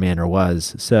wedge, as their manner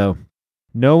was. So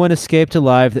no one escaped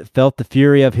alive that felt the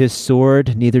fury of his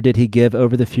sword, neither did he give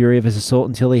over the fury of his assault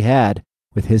until he had,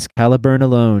 with his caliburn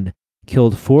alone,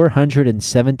 killed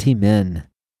 470 men.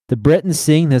 The Britons,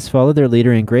 seeing this, followed their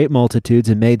leader in great multitudes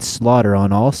and made slaughter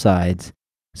on all sides,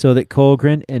 so that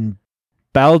Colgrin and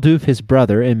Baldulf his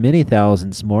brother and many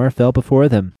thousands more fell before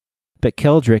them. But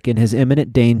Keldric, in his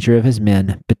imminent danger of his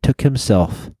men, betook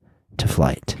himself to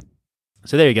flight.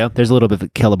 So there you go. There's a little bit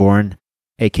of Celeborn,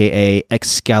 a.k.a.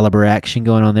 Excalibur action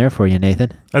going on there for you,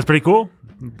 Nathan. That's pretty cool.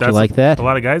 Do you like that? A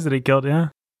lot of guys that he killed, yeah.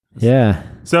 Yeah.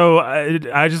 So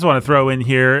I just want to throw in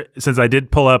here, since I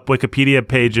did pull up the Wikipedia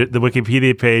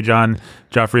page on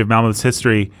Joffrey of Monmouth's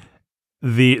history,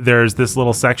 there's this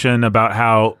little section about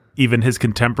how even his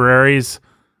contemporaries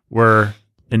were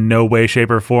in no way,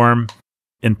 shape, or form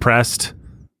impressed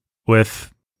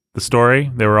with the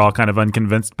story. They were all kind of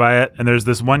unconvinced by it. And there's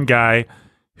this one guy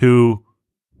who,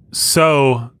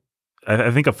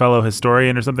 I think a fellow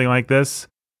historian or something like this,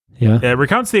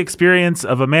 recounts the experience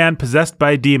of a man possessed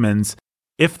by demons.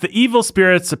 If the evil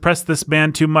spirits oppressed this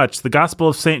man too much, the Gospel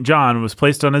of St. John was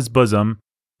placed on his bosom,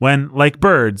 when, like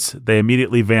birds, they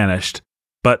immediately vanished.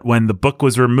 But when the book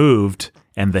was removed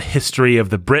and the history of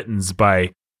the Britons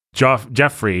by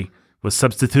Geoffrey was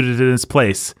substituted in its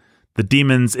place, the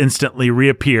demons instantly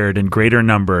reappeared in greater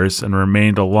numbers and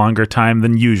remained a longer time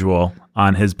than usual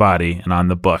on his body and on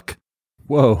the book.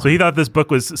 Whoa. So he thought this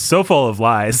book was so full of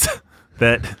lies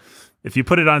that if you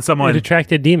put it on someone... It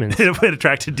attracted demons. It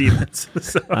attracted demons.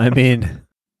 So. I mean,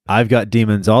 I've got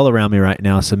demons all around me right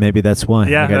now, so maybe that's why.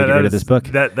 Yeah, I got to get rid of this book.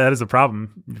 That is a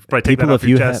problem. You probably take that off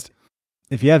your chest.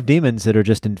 If you have demons that are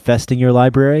just infesting your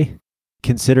library,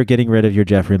 consider getting rid of your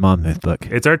Joffrey Monmouth book.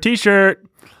 It's our t-shirt.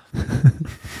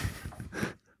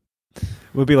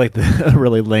 We'll be like a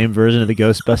really lame version of the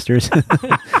Ghostbusters.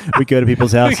 We go to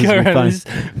people's houses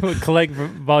and we'll collect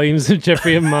volumes of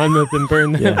Joffrey of Monmouth and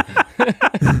burn them.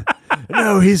 Yeah.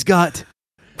 No, he's got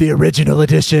the original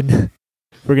edition.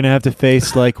 We're going to have to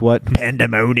face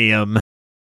pandemonium.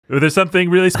 There's something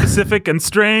really specific and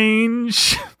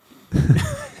strange.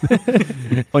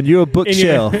 On your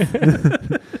bookshelf.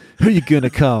 Who are you going to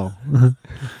call? The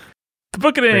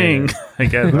Bookening. I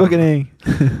guess. The Bookening.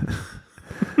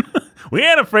 We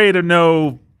ain't afraid of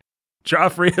no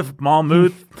Joffrey of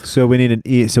Monmouth. So we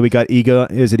need so we got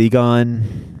Egon. Is it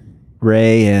Egon,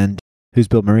 Ray, and who's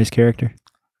Bill Murray's character?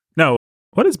 No.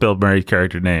 What is Bill Murray's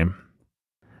character name?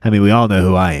 I mean, we all know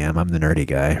who I am. I'm the nerdy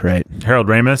guy, right? Harold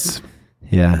Ramis.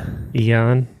 Yeah.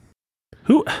 Egon.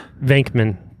 Who?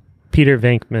 Venkman. Peter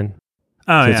Venkman.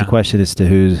 Oh, so it's a question as to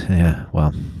who's... Yeah,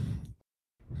 well,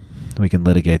 we can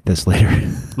litigate this later.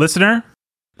 Listener,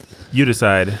 you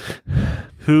decide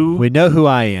who... We know who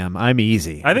I am. I'm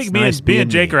easy. I think me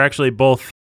and Jake are actually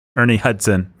both Ernie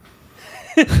Hudson.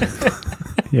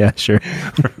 Yeah, sure.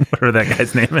 Whatever that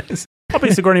guy's name is. I'll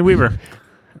be Sigourney Weaver.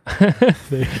 There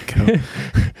you go.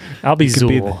 I'll be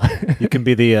Zool. You can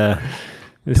be the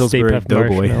Pillsbury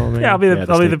Doughboy. Yeah, I'll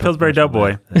be the Pillsbury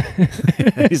Doughboy.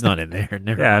 He's not in there.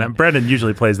 Never yeah, and Brendan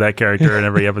usually plays that character in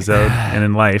every episode and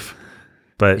in life.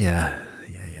 But yeah.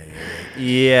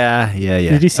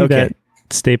 Did you see that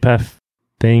Stay Puft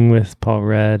thing with Paul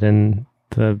Rudd and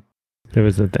there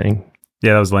was a thing?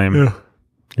 Yeah, that was lame. Yeah.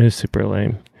 It was super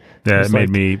lame. Yeah, it made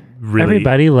me really...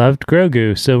 Everybody loved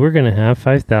Grogu, so we're going to have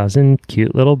 5,000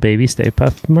 cute little baby Stay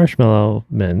Puft Marshmallow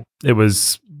men. It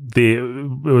was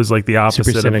like the opposite.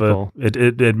 Super cynical.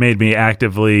 It made me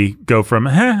actively go from,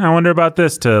 I wonder about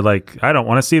this, to I don't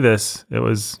want to see this. It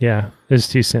was... Yeah, it was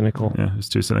too cynical. Yeah, it was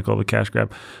too cynical of a cash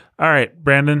grab. All right,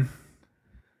 Brandon.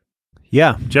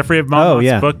 Yeah. Joffrey of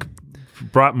Monmouth's book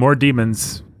brought more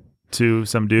demons to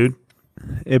some dude.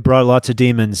 It brought lots of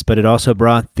demons, but it also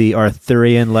brought the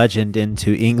Arthurian legend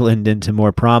into England into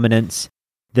more prominence.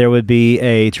 There would be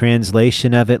a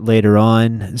translation of it later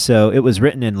on. So it was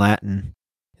written in Latin.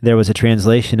 There was a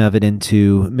translation of it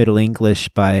into Middle English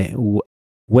by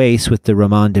Wace with the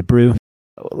Roman de Bru.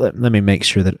 Let me make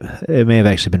sure that it may have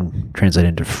actually been translated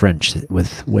into French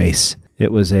with Wace.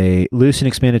 It was a loose and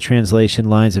expanded translation,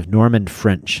 lines of Norman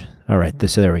French. All right,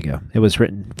 there we go. It was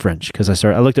written French because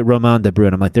I looked at Roman de Bru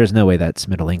and I'm like, there's no way that's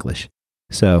Middle English.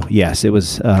 So yes, it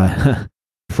was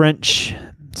French.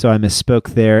 So I misspoke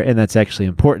there, and that's actually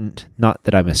important. Not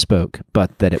that I misspoke,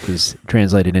 but that it was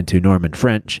translated into Norman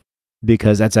French,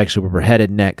 because that's actually where we're headed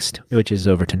next, which is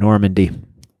over to Normandy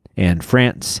and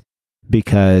France,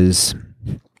 because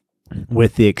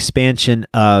with the expansion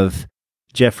of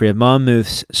Geoffrey of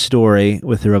Monmouth's story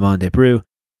with the Roman de Bru,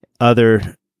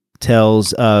 other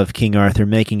tales of King Arthur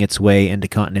making its way into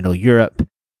continental Europe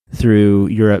through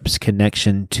Europe's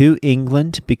connection to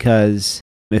England, because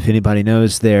if anybody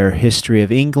knows their history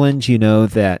of England, you know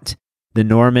that the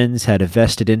Normans had a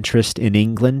vested interest in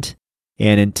England,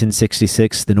 and in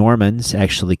 1066 the Normans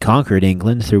actually conquered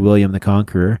England through William the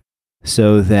Conqueror,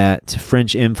 so that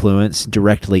French influence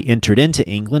directly entered into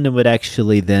England and would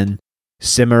actually then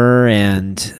simmer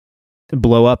and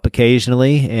blow up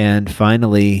occasionally and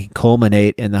finally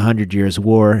culminate in the 100 Years'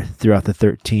 War throughout the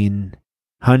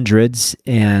 1300s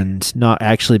and not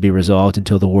actually be resolved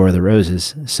until the War of the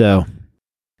Roses.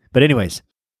 But anyways,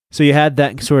 so you had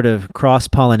that sort of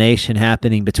cross-pollination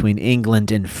happening between England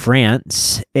and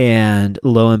France, and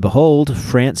lo and behold,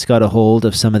 France got a hold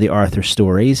of some of the Arthur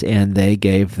stories, and they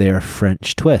gave their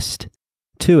French twist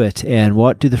to it. And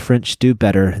what do the French do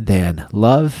better than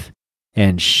love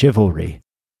and chivalry?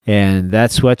 And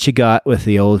that's what you got with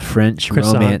the old French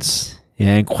romance.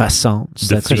 Yeah, and croissants.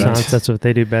 That's what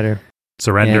they do better.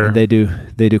 Surrender. And they do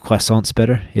croissants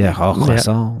better. Yeah,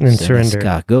 croissants and surrender.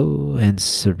 Escargot and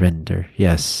surrender.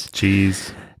 Yes.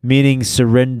 Cheese. Meaning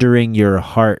surrendering your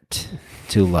heart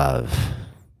to love.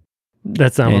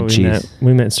 That's not what we meant.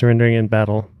 We meant surrendering in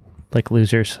battle, like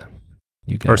losers.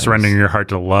 Or surrendering your heart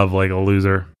to love like a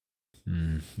loser.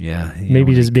 Yeah.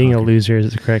 Maybe just being a loser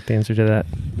is the correct answer to that.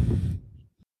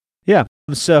 Yeah.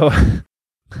 So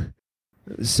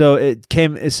it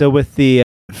came. So with the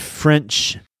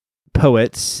French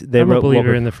poets, they I'm wrote a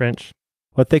believer in the French.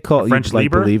 What they call French you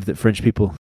believe that French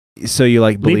people. So you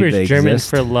believe Lieber's they German exist?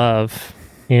 for love,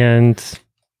 and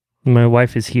my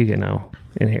wife is Huguenot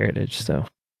in heritage, so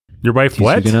Your wife She's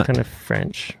what? Huguenot. kind of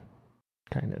French,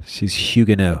 kind of. She's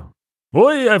Huguenot.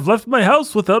 Boy, I've left my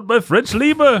house without my French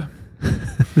Lieber.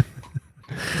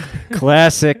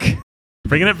 Classic.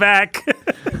 Bringing it back.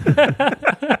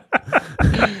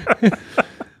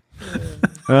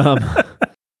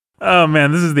 Oh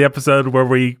man, this is the episode where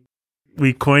we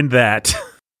coined that.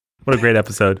 What a great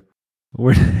episode.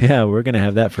 We're gonna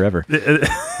have that forever.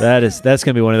 That's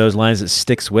gonna be one of those lines that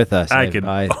sticks with us. I can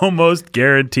almost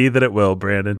guarantee that it will,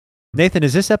 Brandon. Nathan,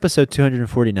 is this episode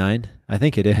 249? I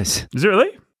think it is. Is it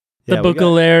really? The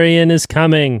Buckalarian is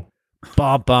coming.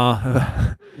 Ba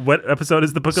ba. What episode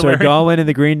is the Buckalarian? Sir Gawain and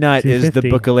the Green Knight is the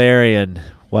 250. Buckalarian.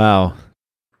 Wow.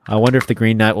 I wonder if the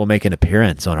Green Knight will make an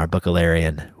appearance on our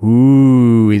Buckalarian.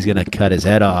 Ooh, he's gonna cut his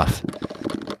head off.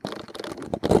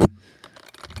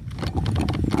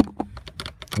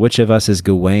 Which of us is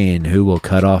Gawain? Who will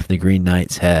cut off the Green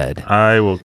Knight's head? I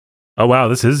will. Oh wow,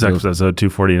 this is episode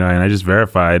 249. I just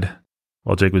verified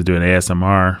while Jake was doing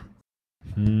ASMR.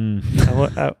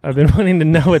 I've been wanting to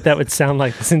know what that would sound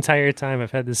like this entire time.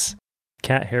 I've had this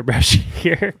cat hairbrush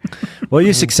here. Well,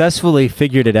 you successfully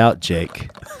figured it out, Jake.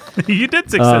 You did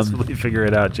successfully figure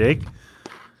it out, Jake.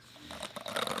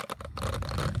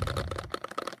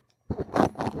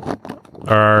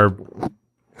 Are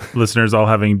listeners all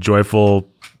having joyful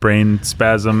brain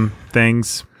spasm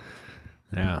things?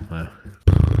 Yeah.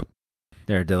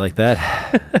 They're like that.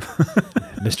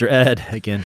 Mr. Ed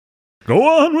again. Go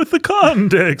on with the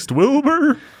context,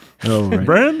 Wilbur. Oh, right.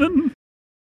 Brandon.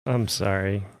 I'm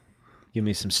sorry. Give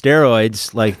me some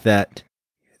steroids like that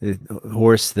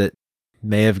horse that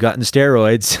may have gotten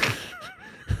steroids.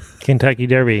 Kentucky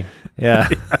Derby. Yeah.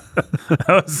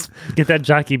 Get that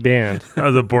jockey banned. That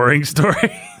was a boring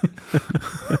story.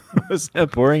 Was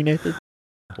that boring, Nathan?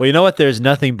 Well, you know what there's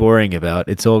nothing boring about?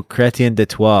 It's old Chrétien de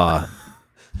Troyes.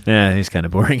 Yeah, he's kind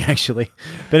of boring, actually.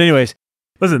 But anyways.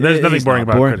 Listen, there's nothing boring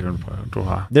about Chrétien de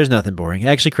Troyes. There's nothing boring.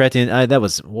 Actually,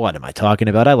 Chrétien, what am I talking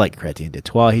about? I like Chrétien de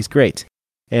Troyes. He's great.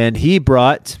 And he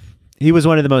was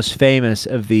one of the most famous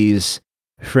of these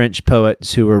French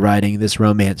poets who were writing this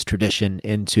romance tradition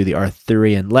into the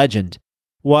Arthurian legend.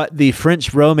 What the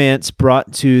French romance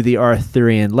brought to the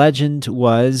Arthurian legend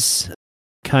was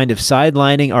kind of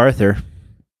sidelining Arthur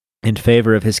in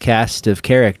favor of his cast of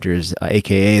characters,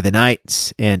 a.k.a. the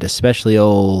knights, and especially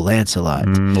old Lancelot.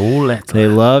 They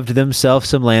loved themselves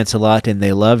some Lancelot, and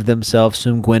they loved themselves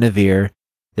some Guinevere.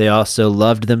 They also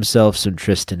loved themselves some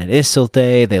Tristan and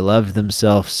Isolde. They loved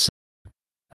themselves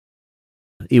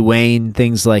Ewaine,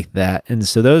 things like that. And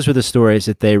so those were the stories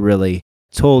that they really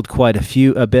told quite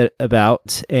a bit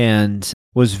about, and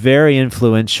was very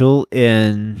influential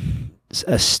in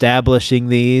establishing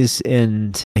these.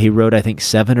 And he wrote, I think,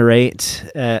 7 or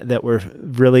 8 that were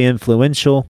really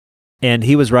influential. And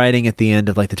he was writing at the end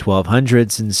of like the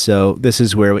 1200s. And so this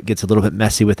is where it gets a little bit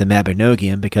messy with the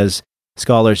Mabinogion, because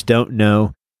scholars don't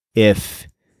know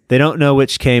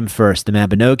which came first, the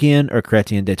Mabinogion or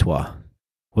Chrétien de Troyes.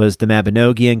 Was the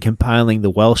Mabinogion compiling the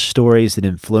Welsh stories that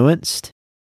influenced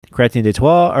Chrétien de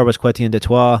Troyes, or was Chrétien de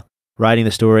Troyes writing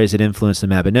the stories that influenced the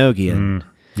Mabinogion?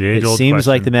 It seems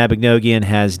like the Mabinogion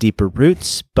has deeper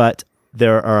roots, but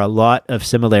there are a lot of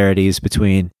similarities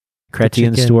between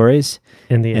Chrétien's stories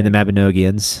and the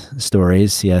Mabinogion's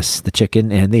stories. Yes, the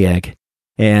chicken and the egg.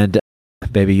 And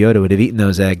Baby Yoda would have eaten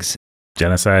those eggs.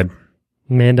 Genocide.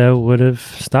 Mando would have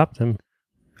stopped him.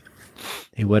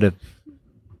 He would have.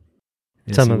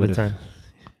 Some of the time.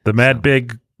 The Mad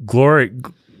Big Glopian.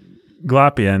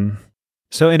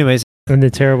 So anyways. And the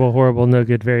terrible, horrible, no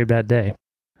good, very bad day.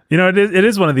 You know, it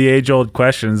is one of the age-old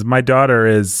questions. My daughter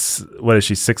is,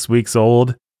 6 weeks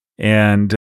old?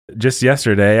 And just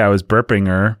yesterday, I was burping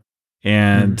her,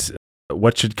 and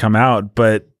what should come out?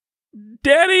 But,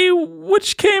 Daddy,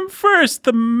 which came first,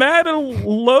 the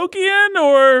Mabinogion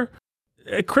or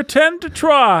Chrétien de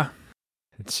Troyes?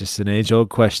 It's just an age-old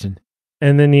question.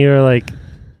 And then you're like,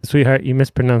 sweetheart, you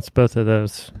mispronounced both of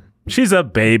those. She's a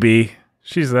baby.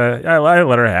 I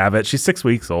let her have it. She's 6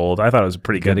 weeks old. I thought it was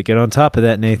pretty good. Got to get on top of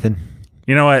that, Nathan.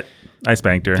 You know what? I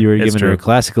spanked her. If you were giving her a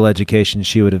classical education,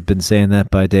 she would have been saying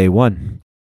that by day 1.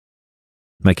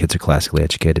 My kids are classically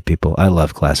educated people. I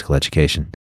love classical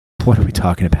education. What are we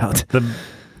talking about? The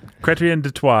Chrétien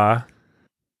de Troyes.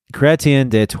 Chrétien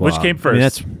de Troyes. Which came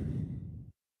first?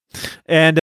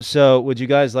 And so, would you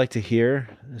guys like to hear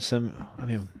some?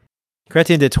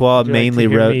 Chrétien de Troyes mainly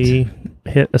wrote. Me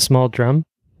hit a small drum.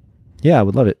 Yeah, I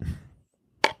would love it.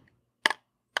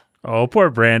 Oh, poor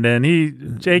Brandon.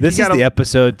 This is the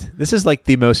episode. This is like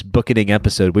the most booketing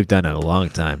episode we've done in a long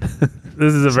time.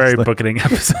 This is a very booketing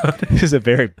episode. This is a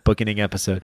very booketing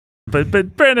episode.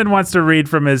 But Brandon wants to read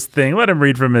from his thing. Let him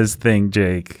read from his thing,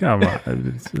 Jake. Come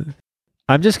on.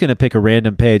 I'm just going to pick a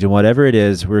random page, and whatever it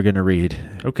is, we're going to read.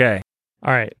 Okay.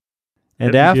 All right.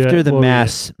 And after the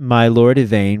Mass, my Lord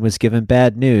Yvain was given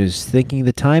bad news, thinking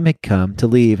the time had come to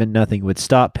leave and nothing would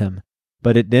stop him.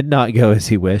 But it did not go as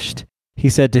he wished. He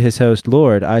said to his host,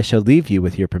 Lord, I shall leave you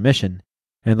with your permission.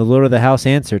 And the Lord of the house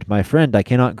answered, My friend, I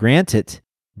cannot grant it.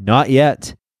 Not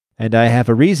yet. And I have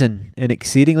a reason. An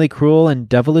exceedingly cruel and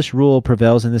devilish rule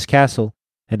prevails in this castle,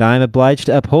 and I am obliged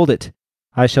to uphold it.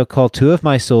 I shall call 2 of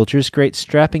my soldiers, great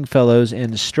strapping fellows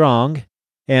and strong,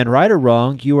 and right or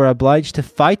wrong, you are obliged to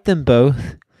fight them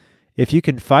both. If you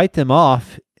can fight them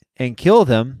off and kill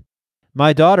them,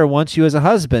 my daughter wants you as a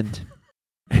husband.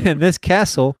 And this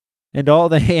castle and all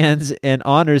the hands and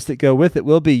honors that go with it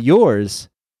will be yours.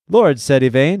 Lord, said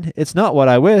Yvain, it's not what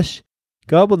I wish.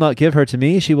 God will not give her to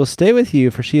me. She will stay with you,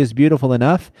 for she is beautiful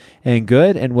enough and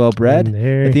good and well-bred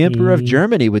that the Emperor of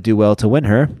Germany would do well to win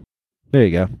her. There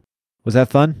you go. Was that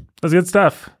fun? That was good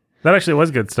stuff. That actually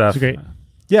was good stuff. That's great.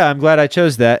 Yeah, I'm glad I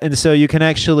chose that. And so you can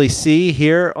actually see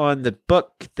here on the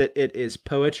book that it is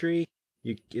poetry.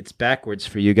 It's backwards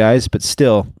for you guys, but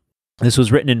still, this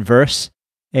was written in verse.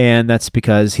 And that's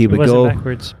because he would go... It wasn't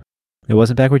backwards. It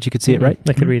wasn't backwards? You could see it, right?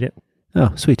 I could read it.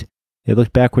 Oh, sweet. It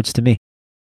looked backwards to me.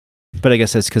 But I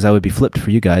guess that's because I would be flipped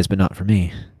for you guys, but not for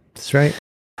me. That's right.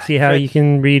 See how you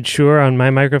can read sure on my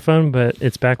microphone, but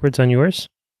it's backwards on yours?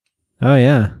 Oh,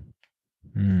 yeah.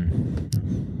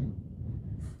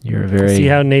 You're very... See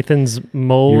how Nathan's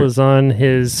mole is on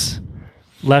his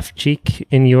left cheek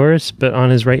in yours, but on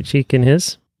his right cheek in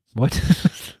his? What?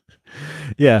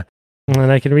 Yeah.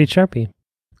 And I can read Sharpie.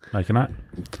 I cannot.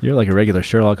 You're like a regular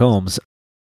Sherlock Holmes.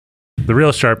 The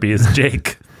real Sharpie is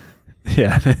Jake.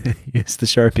 Yeah, it's the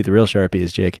Sharpie. The real Sharpie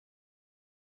is Jake.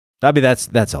 I mean,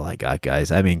 that's all I got, guys.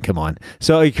 I mean, come on.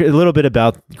 So a little bit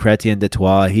about Chrétien de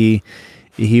Troyes.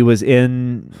 He was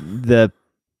in the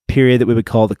period that we would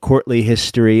call the courtly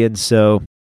history, and so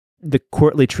the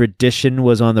courtly tradition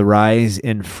was on the rise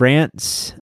in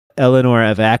France. Eleanor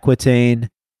of Aquitaine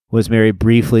was married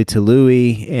briefly to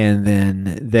Louis, and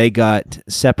then they got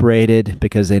separated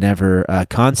because they never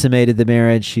consummated the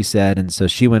marriage, she said, and so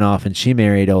she went off and she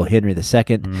married old Henry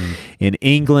II in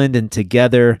England, and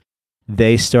together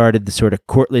they started the sort of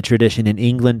courtly tradition in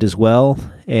England as well,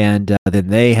 and then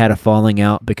they had a falling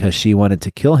out because she wanted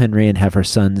to kill Henry and have her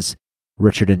sons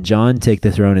Richard and John take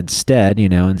the throne instead,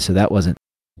 and so that wasn't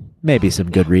maybe some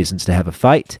good reasons to have a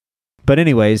fight. But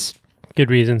anyways...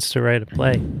 Good reasons to write a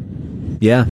play.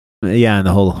 Yeah. Yeah, and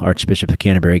the whole Archbishop of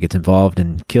Canterbury gets involved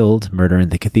and killed, murder in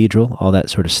the cathedral, all that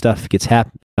sort of stuff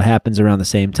happens around the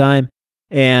same time.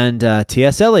 And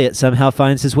T.S. Eliot somehow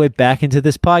finds his way back into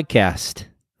this podcast.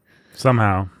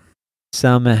 Somehow. It's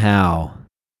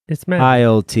mad. Hi,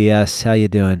 old T.S. How you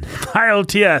doing? Hi, old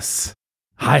T.S.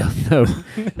 Hi,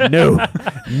 no.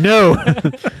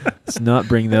 Let's not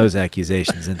bring those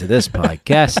accusations into this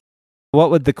podcast. What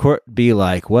would the court be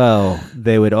like? Well,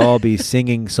 they would all be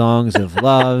singing songs of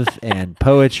love and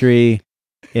poetry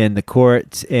in the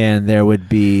court, and there would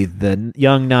be the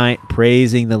young knight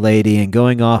praising the lady and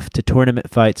going off to tournament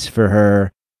fights for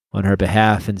her on her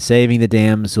behalf and saving the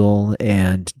damsel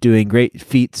and doing great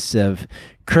feats of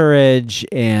courage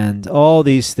and all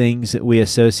these things that we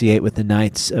associate with the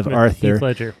Knights of Arthur. Heath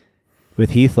Ledger.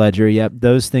 With Heath Ledger, yep.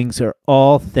 Those things are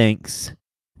all thanks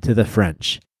to the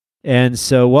French. And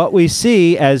so what we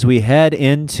see as we head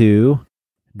into,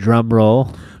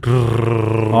 drumroll,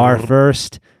 our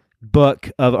first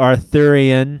book of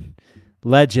Arthurian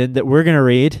legend that we're going to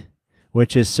read,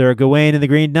 which is Sir Gawain and the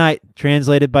Green Knight,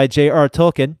 translated by J.R.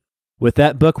 Tolkien. With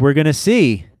that book, we're going to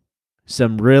see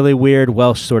some really weird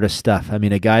Welsh sort of stuff. I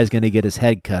mean, a guy's going to get his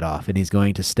head cut off, and he's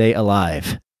going to stay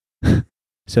alive.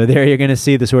 So there you're going to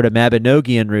see the sort of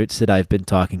Mabinogian roots that I've been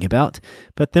talking about.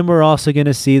 But then we're also going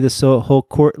to see this whole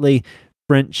courtly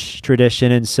French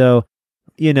tradition. And so,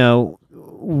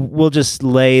 we'll just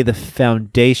lay the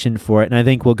foundation for it. And I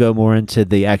think we'll go more into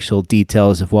the actual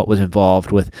details of what was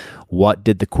involved with what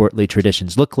did the courtly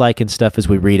traditions look like and stuff as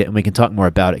we read it. And we can talk more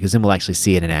about it because then we'll actually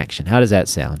see it in action. How does that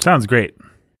sound? Sounds great.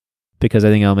 Because I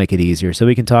think I'll make it easier. So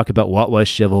we can talk about what was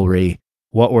chivalry,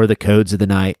 what were the codes of the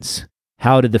knights,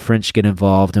 how did the French get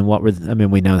involved, and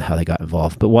we know how they got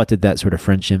involved, but what did that sort of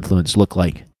French influence look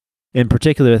like? In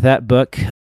particular with that book,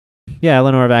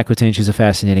 Eleanor of Aquitaine, she's a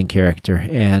fascinating character,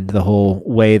 and the whole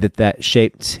way that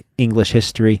shaped English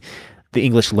history. The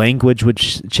English language would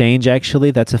change, actually.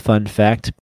 That's a fun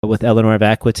fact. With Eleanor of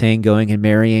Aquitaine going and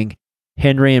marrying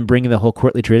Henry and bringing the whole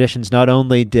courtly traditions, not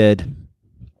only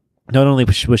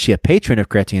was she a patron of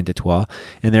Chrétien de Troyes,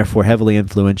 and therefore heavily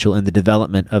influential in the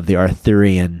development of the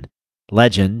Arthurian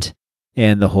legend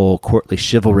and the whole courtly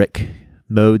chivalric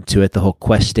mode to it, the whole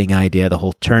questing idea,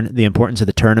 the importance of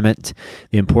the tournament,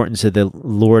 the importance of the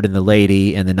lord and the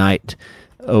lady and the knight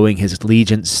owing his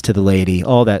allegiance to the lady,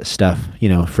 all that stuff,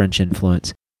 French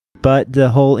influence. But the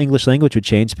whole English language would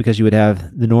change because you would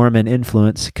have the Norman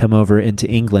influence come over into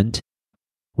England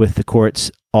with the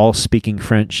courts all speaking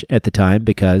French at the time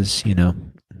because,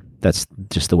 that's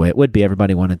just the way it would be.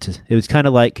 Everybody it was kind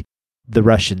of like the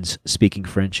Russians speaking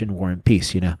French in War and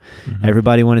Peace, Mm-hmm.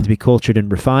 Everybody wanted to be cultured and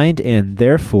refined, and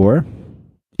therefore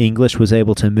English was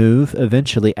able to move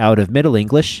eventually out of Middle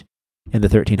English in the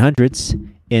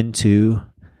 1300s into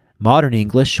modern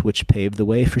English, which paved the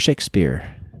way for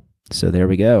Shakespeare. So there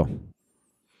we go.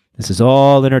 This is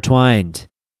all intertwined.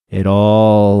 It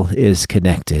all is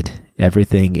connected.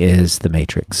 Everything is the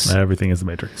Matrix. Everything is the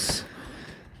Matrix.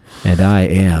 And I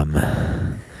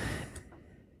am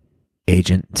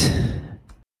Agent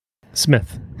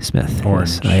Smith.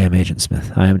 Orange. Yes, I am Agent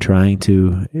Smith. I am trying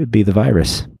to be the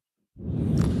virus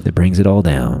that brings it all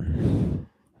down.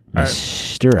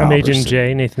 Mr. I'm Alberson. Agent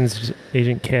J. Nathan's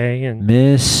Agent K. And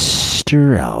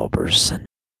Mr. Alberson.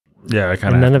 Yeah, I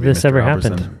kind of. None of this ever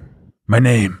happened. My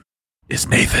name is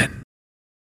Nathan.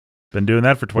 Been doing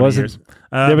that for 20 years.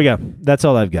 There we go. That's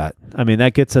all I've got. I mean,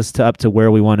 that gets us up to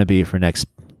where we want to be for next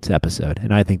episode.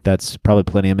 And I think that's probably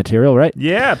plenty of material, right?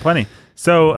 Yeah, plenty.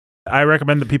 So I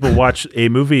recommend that people watch a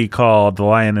movie called The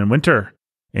Lion in Winter,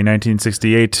 a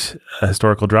 1968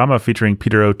 historical drama featuring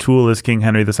Peter O'Toole as King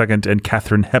Henry II and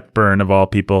Katharine Hepburn, of all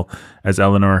people, as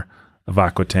Eleanor of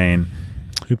Aquitaine.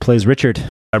 Who plays Richard?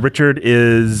 Richard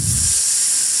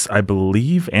is, I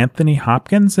believe, Anthony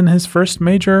Hopkins in his first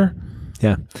major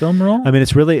film role. I mean,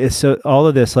 it's so all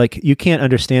of this, like, you can't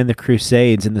understand the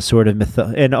Crusades and the sort of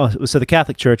so the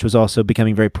Catholic Church was also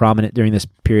becoming very prominent during this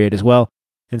period as well.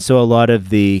 And so a lot of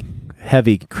the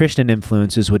heavy Christian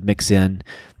influences would mix in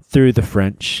through the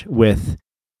French with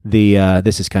the,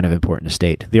 this is kind of important to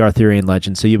state, the Arthurian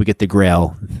legend. So you would get the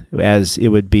Grail, as it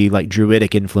would be like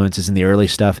Druidic influences in the early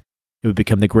stuff. It would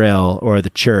become the Grail, or the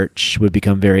Church would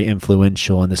become very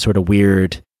influential, and this sort of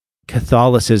weird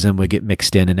Catholicism would get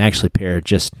mixed in and actually paired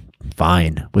just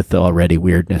fine with the already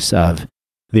weirdness of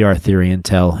the Arthurian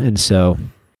tale. And so,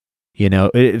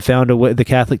 it found a way, the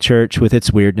Catholic Church with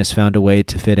its weirdness found a way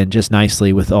to fit in just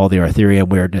nicely with all the Arthurian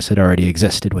weirdness that already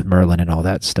existed with Merlin and all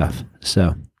that stuff.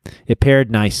 So it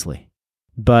paired nicely.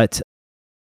 But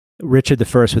Richard I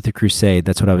with the Crusade,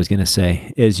 that's what I was going to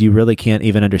say, is you really can't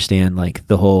even understand like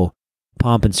the whole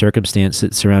pomp and circumstance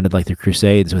that surrounded like the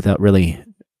Crusades without really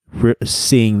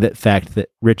seeing the fact that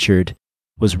Richard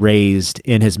was raised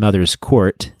in his mother's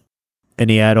court, and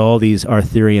he had all these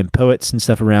Arthurian poets and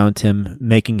stuff around him,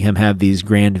 making him have these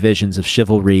grand visions of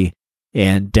chivalry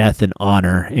and death and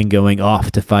honor, and going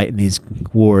off to fight in these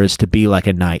wars to be like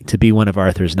a knight, to be one of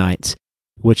Arthur's knights,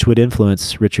 which would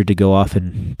influence Richard to go off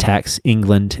and tax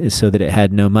England so that it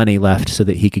had no money left so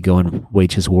that he could go and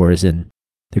wage his wars in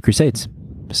the Crusades.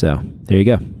 So there you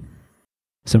go.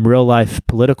 Some real life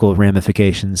political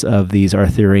ramifications of these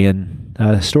Arthurian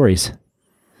stories.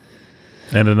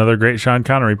 And another great Sean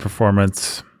Connery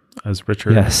performance as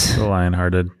Richard the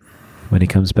Lionhearted. When he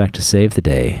comes back to save the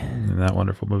day. In that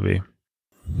wonderful movie.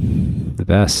 The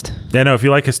best. Yeah, no, if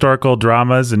you like historical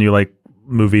dramas and you like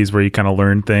movies where you kind of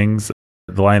learn things,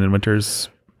 The Lion in Winter's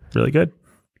really good.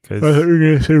 I thought you were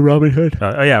going to say Robin Hood.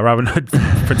 Oh yeah, Robin Hood,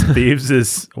 Prince of Thieves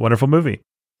is a wonderful movie.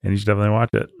 And you should definitely watch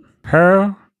it. We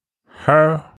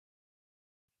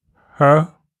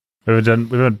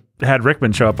haven't had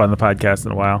Rickman show up on the podcast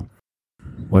in a while.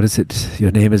 What is it?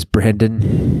 Your name is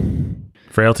Brandon?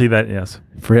 Frailty, yes.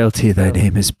 Frailty, thy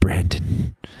name is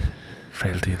Brandon.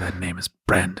 Frailty, thy name is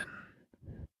Brandon.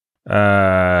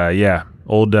 Yeah.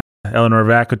 Old Eleanor of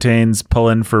Aquitaine's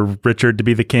pulling for Richard to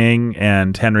be the king,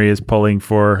 and Henry is pulling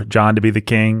for John to be the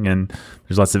king, and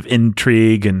there's lots of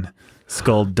intrigue and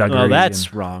skullduggery. Oh,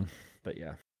 that's wrong. But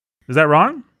yeah. Is that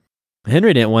wrong?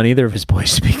 Henry didn't want either of his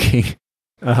boys to be king.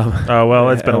 Oh, well,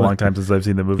 it's been a long time since I've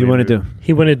seen the movie.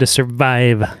 He wanted to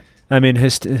survive. I mean,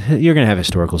 you're going to have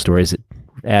historical stories that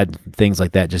add things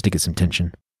like that just to get some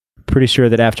tension. Pretty sure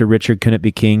that after Richard couldn't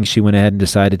be king, she went ahead and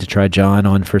decided to try John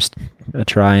on first a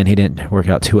try, and he didn't work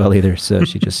out too well either. So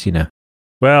she just,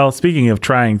 Well, speaking of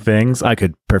trying things, I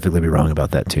could perfectly be wrong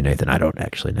about that too, Nathan. I don't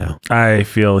actually know. I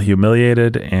feel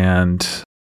humiliated, and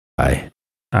I'm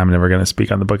never going to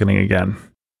speak on the book ending again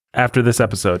after this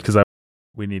episode, because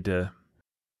we need to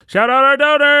shout out our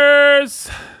donors.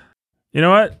 You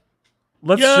know what?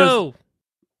 Let's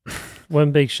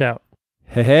one big shout.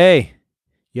 Hey.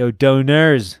 Yo,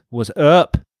 donors, what's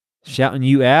up? Shouting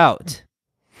you out.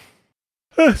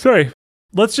 Sorry.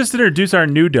 Let's just introduce our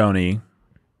new donee.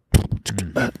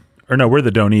 Or no, we're the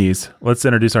donees. Let's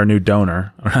introduce our new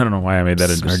donor. I don't know why I made that.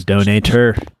 Our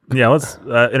donator. Yeah, let's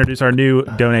introduce our new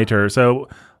donator. So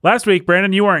last week,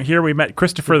 Brandon, you weren't here. We met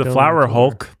Christopher the Flower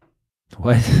Hulk.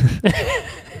 What?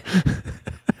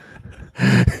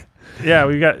 Yeah,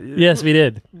 we got. Yes, we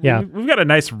did. Yeah, we've got a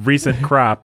nice recent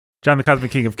crop. John the Cosmic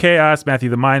King of Chaos, Matthew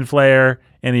the Mind Flayer,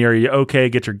 Annie, are you okay?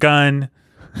 Get your gun.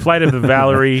 Flight of the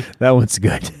Valerie. That one's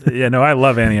good. Yeah, no, I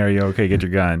love Annie, are you okay? Get your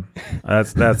gun.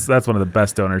 That's one of the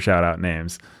best donor shout out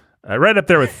names. Right up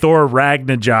there with Thor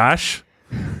Ragnajosh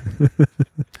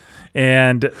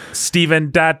and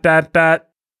Stephen ...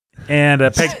 and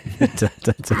Peg.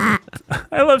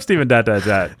 I love Stephen ...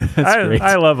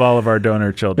 I love all of our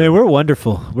donor children. Man, we're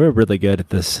wonderful. We're really good at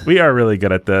this. We are really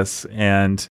good at this.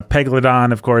 And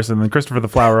Peglodon, of course, and then Christopher the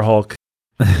Flower Hulk.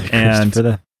 And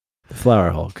Christopher the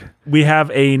Flower Hulk. We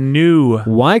have a new...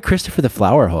 Why Christopher the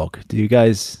Flower Hulk? Do you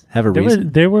guys have a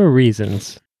reason? There were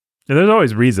reasons. There's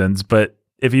always reasons, but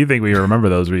if you think we remember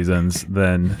those reasons,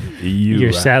 then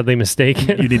you're sadly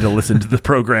mistaken. You need to listen to the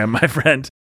program, my friend.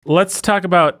 Let's talk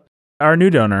about our new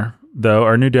donor, though,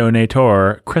 our new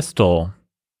donator, Crystal.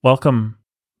 Welcome,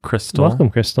 Crystal. Welcome,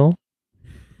 Crystal.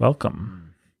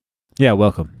 Welcome. Yeah,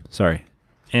 welcome. Sorry.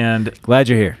 And glad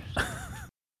you're here.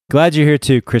 Glad you're here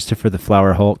too, Christopher the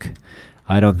Flower Hulk.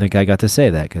 I don't think I got to say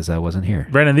that because I wasn't here.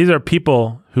 Brandon, these are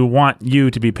people who want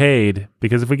you to be paid,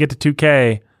 because if we get to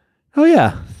 2K... Oh,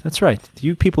 yeah, that's right.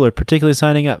 You people are particularly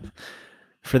signing up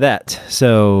for that.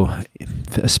 So,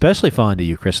 especially fond of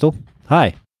you, Crystal.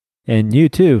 Hi. And you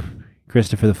too,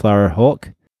 Christopher the Flower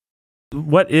Hulk.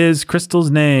 What is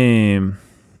Crystal's name?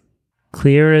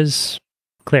 Clear as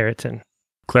Claritin.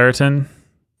 Claritin?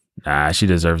 Nah, she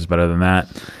deserves better than that.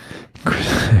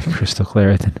 Crystal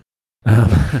Claritin.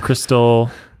 Crystal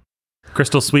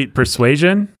Sweet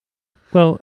Persuasion?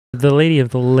 Well, the Lady of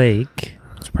the Lake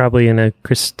is probably in a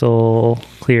crystal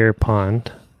clear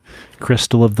pond.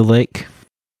 Crystal of the Lake.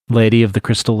 Lady of the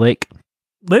Crystal Lake.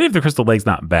 Lady of the Crystal Lake's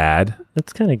not bad.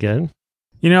 That's kind of good.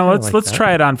 You know, let's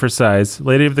try it on for size.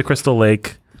 Lady of the Crystal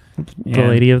Lake. The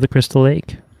Lady of the Crystal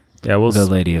Lake. Yeah, the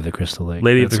Lady of the Crystal Lake.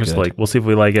 Lady of the Crystal Lake. We'll see if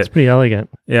we like it. It's pretty elegant.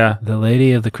 Yeah. The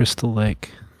Lady of the Crystal Lake.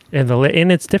 And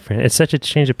it's different. It's such a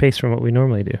change of pace from what we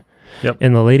normally do. Yep.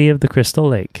 And the Lady of the Crystal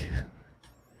Lake.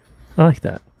 I like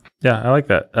that. Yeah, I like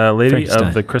that. Lady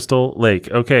of the Crystal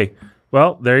Lake. Okay.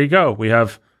 Well, there you go. We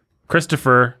have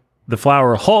Christopher the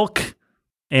Flower Hulk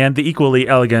and the equally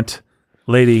elegant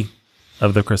Lady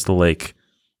of the Crystal Lake.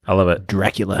 I love it.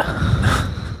 Dracula.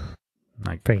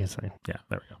 Frankenstein. Yeah,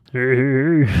 there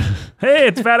we go. Hey,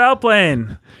 it's Fat Al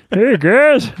playing. Hey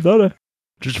guys, thought I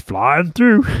just flying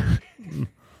through.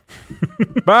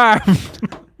 Bye.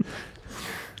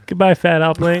 Goodbye, Fat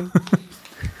Al Plane.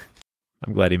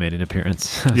 I'm glad he made an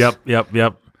appearance. Yep. And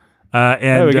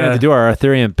we're going to do our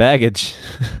Arthurian baggage.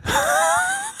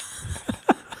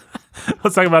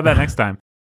 Let's talk about that next time.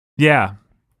 Yeah.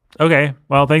 Okay.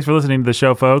 Well, thanks for listening to the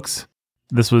show, folks.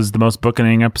 This was the most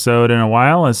bookening episode in a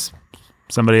while, as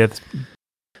somebody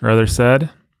or other said.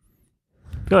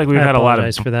 I feel like we've had a lot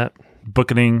of for that.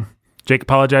 bookening. Jake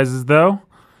apologizes, though.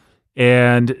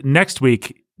 And next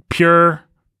week, pure,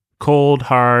 cold,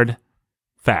 hard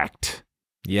fact.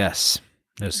 Yes.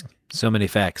 There's so many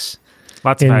facts.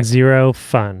 Lots of facts. Zero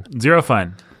fun. Zero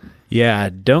fun. Yeah,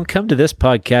 don't come to this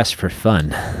podcast for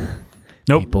fun.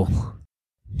 Nope. People.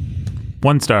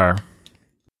 1 star.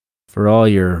 For all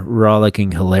your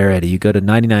rollicking hilarity, you go to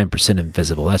 99%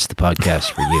 Invisible. That's the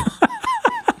podcast for you.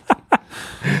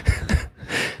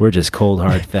 We're just cold,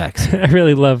 hard facts. I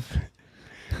really love...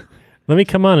 Let me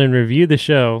come on and review the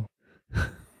show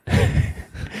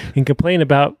and complain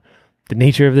about the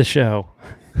nature of the show.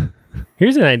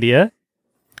 Here's an idea.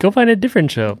 Go find a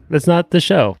different show. That's not the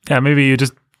show. Yeah, maybe you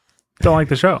just don't like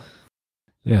the show.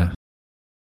 Yeah.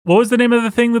 What was the name of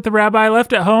the thing that the rabbi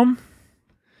left at home?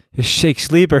 It's Shake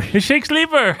Sleeper. It's Shake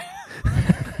Sleeper.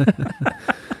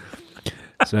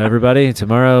 So everybody,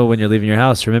 tomorrow when you're leaving your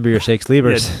house, remember your Shake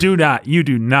Sleepers. Yeah, you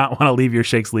do not want to leave your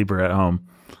Shake Sleeper at home.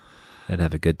 And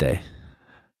have a good day.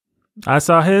 I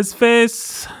saw his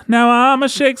face. Now I'm a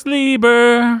Shake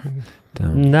Sleeper.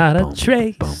 Not a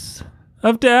trace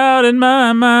of doubt in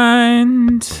my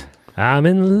mind. I'm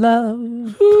in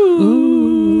love.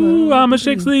 Ooh, I'm a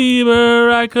Shake Sleeper.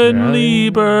 I couldn't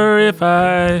leave her if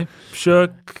I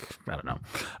shook. I don't know.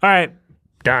 All right.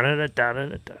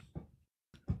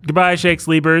 Goodbye, Shake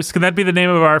Sleepers. Can that be the name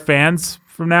of our fans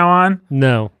from now on?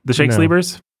 No. The Shake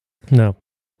Sleepers? No.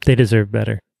 They deserve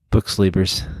better. Book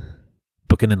Sleepers.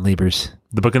 Bookin' and Liebers.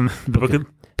 Bookin' Liebers.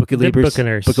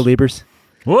 Bookiners. Book of Liebers.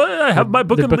 What? I have my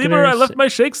Bookin' Lieber. I left my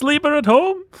Shake Sleeper at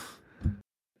home.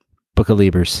 Book of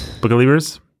Liebers. Book of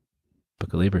Liebers?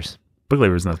 Book of Liebers. Book of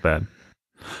Liebers, not bad.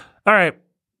 All right.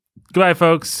 Goodbye,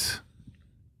 folks.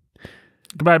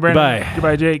 Goodbye, Brandon. Goodbye.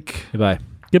 Goodbye, Jake. Goodbye.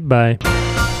 Goodbye.